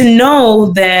 to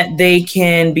know that they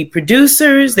can be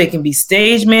producers, they can be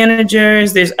stage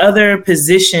managers. There's other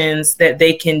positions that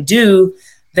they can do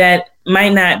that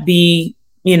might not be,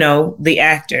 the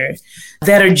actor,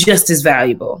 that are just as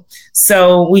valuable.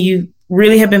 So we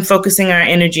really have been focusing our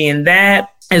energy in that,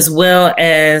 as well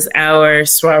as our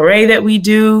soiree that we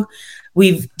do.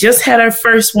 We've just had our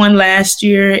first one last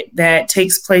year that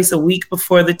takes place a week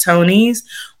before the Tonys,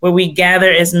 where we gather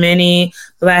as many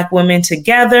Black women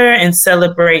together and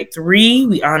celebrate three.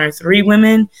 We honor three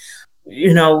women.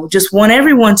 Just want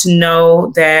everyone to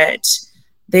know that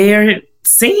they are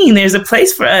seen. There's a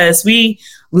place for us. We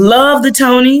love the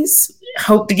Tonys.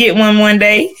 Hope to get one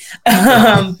day.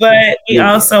 But we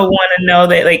also want to know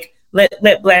that,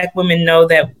 let Black women know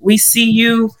that we see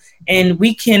you and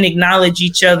we can acknowledge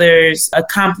each other's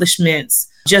accomplishments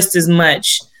just as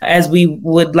much as we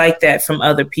would like that from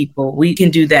other people. We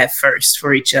can do that first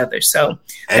for each other. So,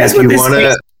 and if you want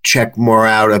to check more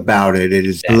out about it, it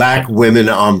is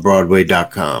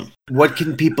blackwomenonbroadway.com. What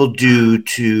can people do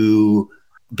to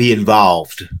be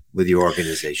involved with your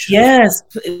organization? Yes,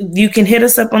 you can hit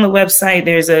us up on the website.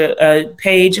 There's a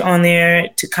page on there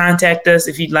to contact us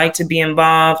if you'd like to be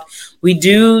involved. We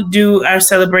do our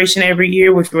celebration every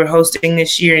year, which we're hosting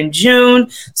this year in June.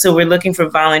 So we're looking for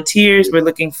volunteers. We're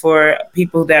looking for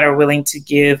people that are willing to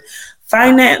give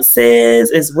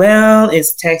finances as well.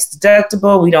 It's tax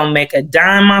deductible. We don't make a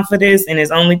dime off of this. And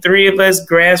there's only three of us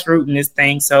grassrooting this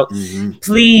thing. So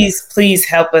please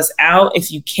help us out if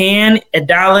you can. $1,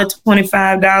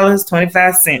 $25,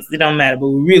 25 cents. It don't matter. But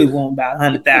we really want about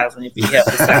 100,000 if you help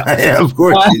us out. Yeah, of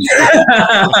course.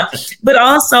 But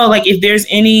also, if there's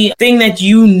anything that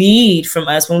you need from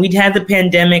us, when we had the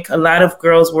pandemic, a lot of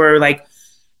girls were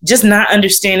just not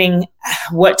understanding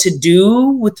what to do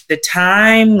with the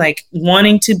time, like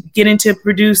wanting to get into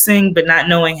producing, but not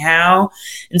knowing how.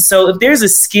 And so if there's a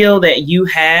skill that you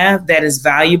have that is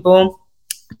valuable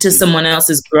to someone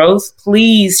else's growth,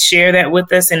 please share that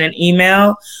with us in an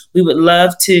email. We would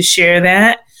love to share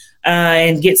that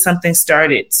and get something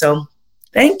started. So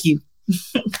thank you.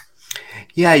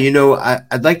 Yeah,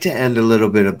 I'd like to end a little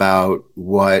bit about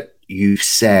what you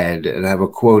said, and I have a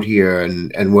quote here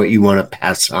and what you want to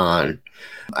pass on.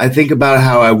 I think about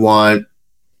how I want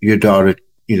your daughter,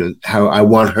 how I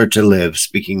want her to live,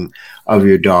 speaking of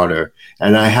your daughter,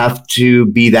 and I have to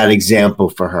be that example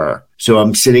for her. So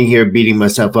I'm sitting here beating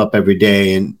myself up every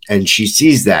day, and she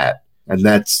sees that, and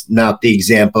that's not the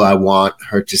example I want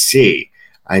her to see.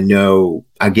 I know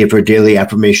I give her daily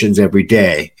affirmations every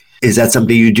day. Is that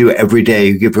something you do every day?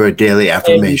 You give her a daily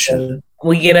affirmation?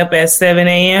 We get up at 7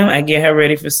 a.m. I get her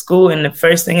ready for school. And the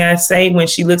first thing I say when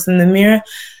she looks in the mirror,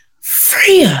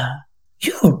 Freya,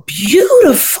 you're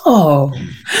beautiful.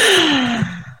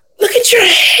 Look at your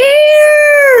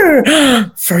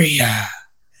hair. Freya,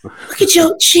 look at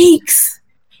your cheeks,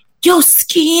 your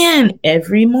skin.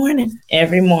 Every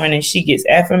morning she gets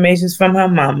affirmations from her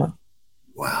mama.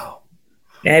 Wow.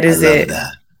 That is it.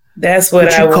 That. That's what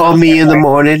Could I you call me in the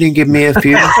morning and give me a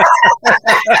few?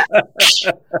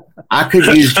 I could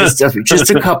use just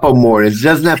a couple mornings. It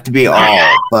doesn't have to be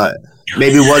all, but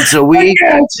maybe once a week.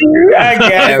 I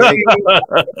got you.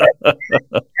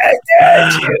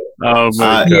 Oh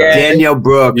my God. Danielle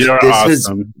Brooks, You're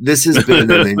awesome. This has been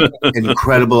an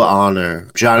incredible honor.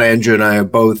 John, Andrew, and I are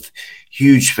both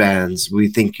huge fans. We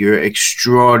think you're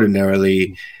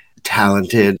extraordinarily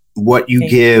talented. What you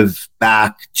give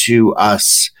back to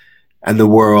us and the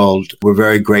world, we're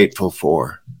very grateful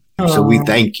for. So we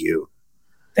thank you.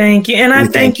 Thank you. And I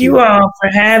thank you all for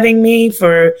having me,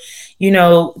 for,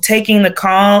 taking the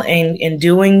call and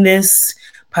doing this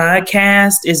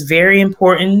podcast is very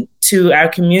important to our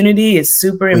community. It's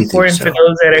super important for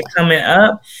those that are coming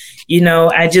up.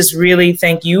 I just really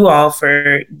thank you all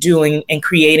for doing and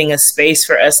creating a space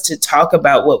for us to talk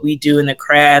about what we do in the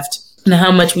craft and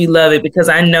how much we love it, because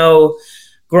I know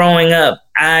growing up,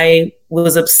 I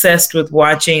was obsessed with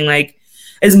watching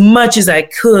as much as I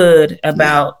could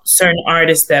about certain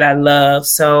artists that I love.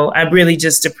 So I really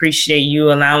just appreciate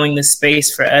you allowing the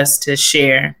space for us to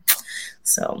share.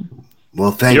 So,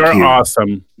 well, thank you. You're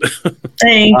awesome.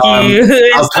 Thank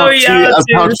you. I'll talk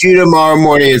to you tomorrow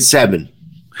morning at 7.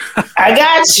 I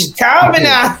got you. Call me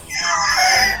now.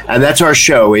 And that's our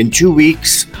show. In 2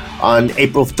 weeks, on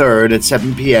April 3rd at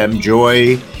 7 p.m.,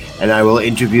 Joy and I will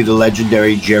interview the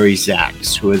legendary Jerry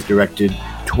Zaks, who has directed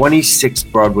 26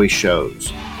 Broadway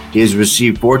shows. He has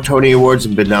received 4 Tony Awards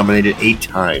and been nominated 8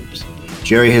 times.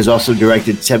 Jerry has also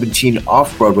directed 17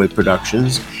 off-Broadway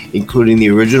productions, including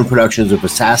the original productions of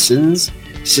Assassins,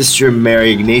 Sister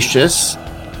Mary Ignatius,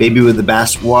 Baby with the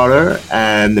Bathwater,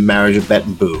 and The Marriage of Bet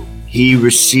and Boo. He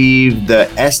received the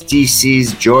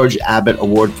SDC's George Abbott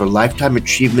Award for Lifetime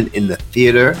Achievement in the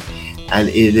Theater, and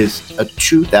it is a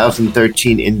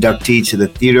 2013 inductee to the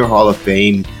Theater Hall of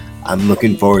Fame. I'm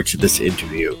looking forward to this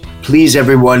interview. Please,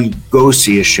 everyone, go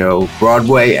see a show.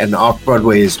 Broadway and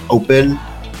off-Broadway is open.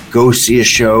 Go see a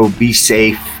show. Be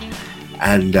safe.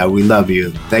 And we love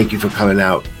you. Thank you for coming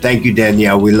out. Thank you,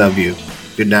 Danielle. We love you.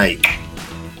 Good night.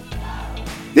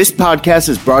 This podcast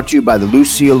is brought to you by the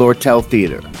Lucille Lortel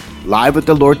Theater. Live at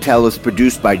the Lortel is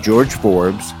produced by George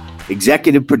Forbes,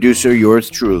 executive producer yours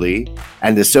truly,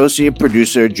 and associate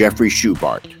producer Jeffrey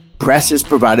Schubart. Press is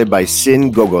provided by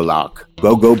Sin Gogolak,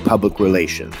 Gogo Public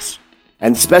Relations.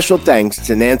 And special thanks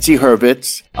to Nancy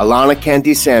Hurwitz, Alana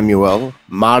Canty Samuel,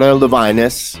 Mara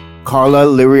Levinus, Carla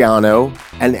Liriano,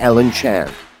 and Ellen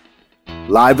Chan.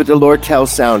 Live at the Lortel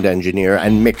sound engineer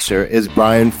and mixer is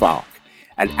Brian Falk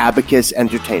at Abacus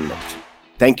Entertainment.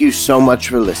 Thank you so much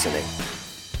for listening.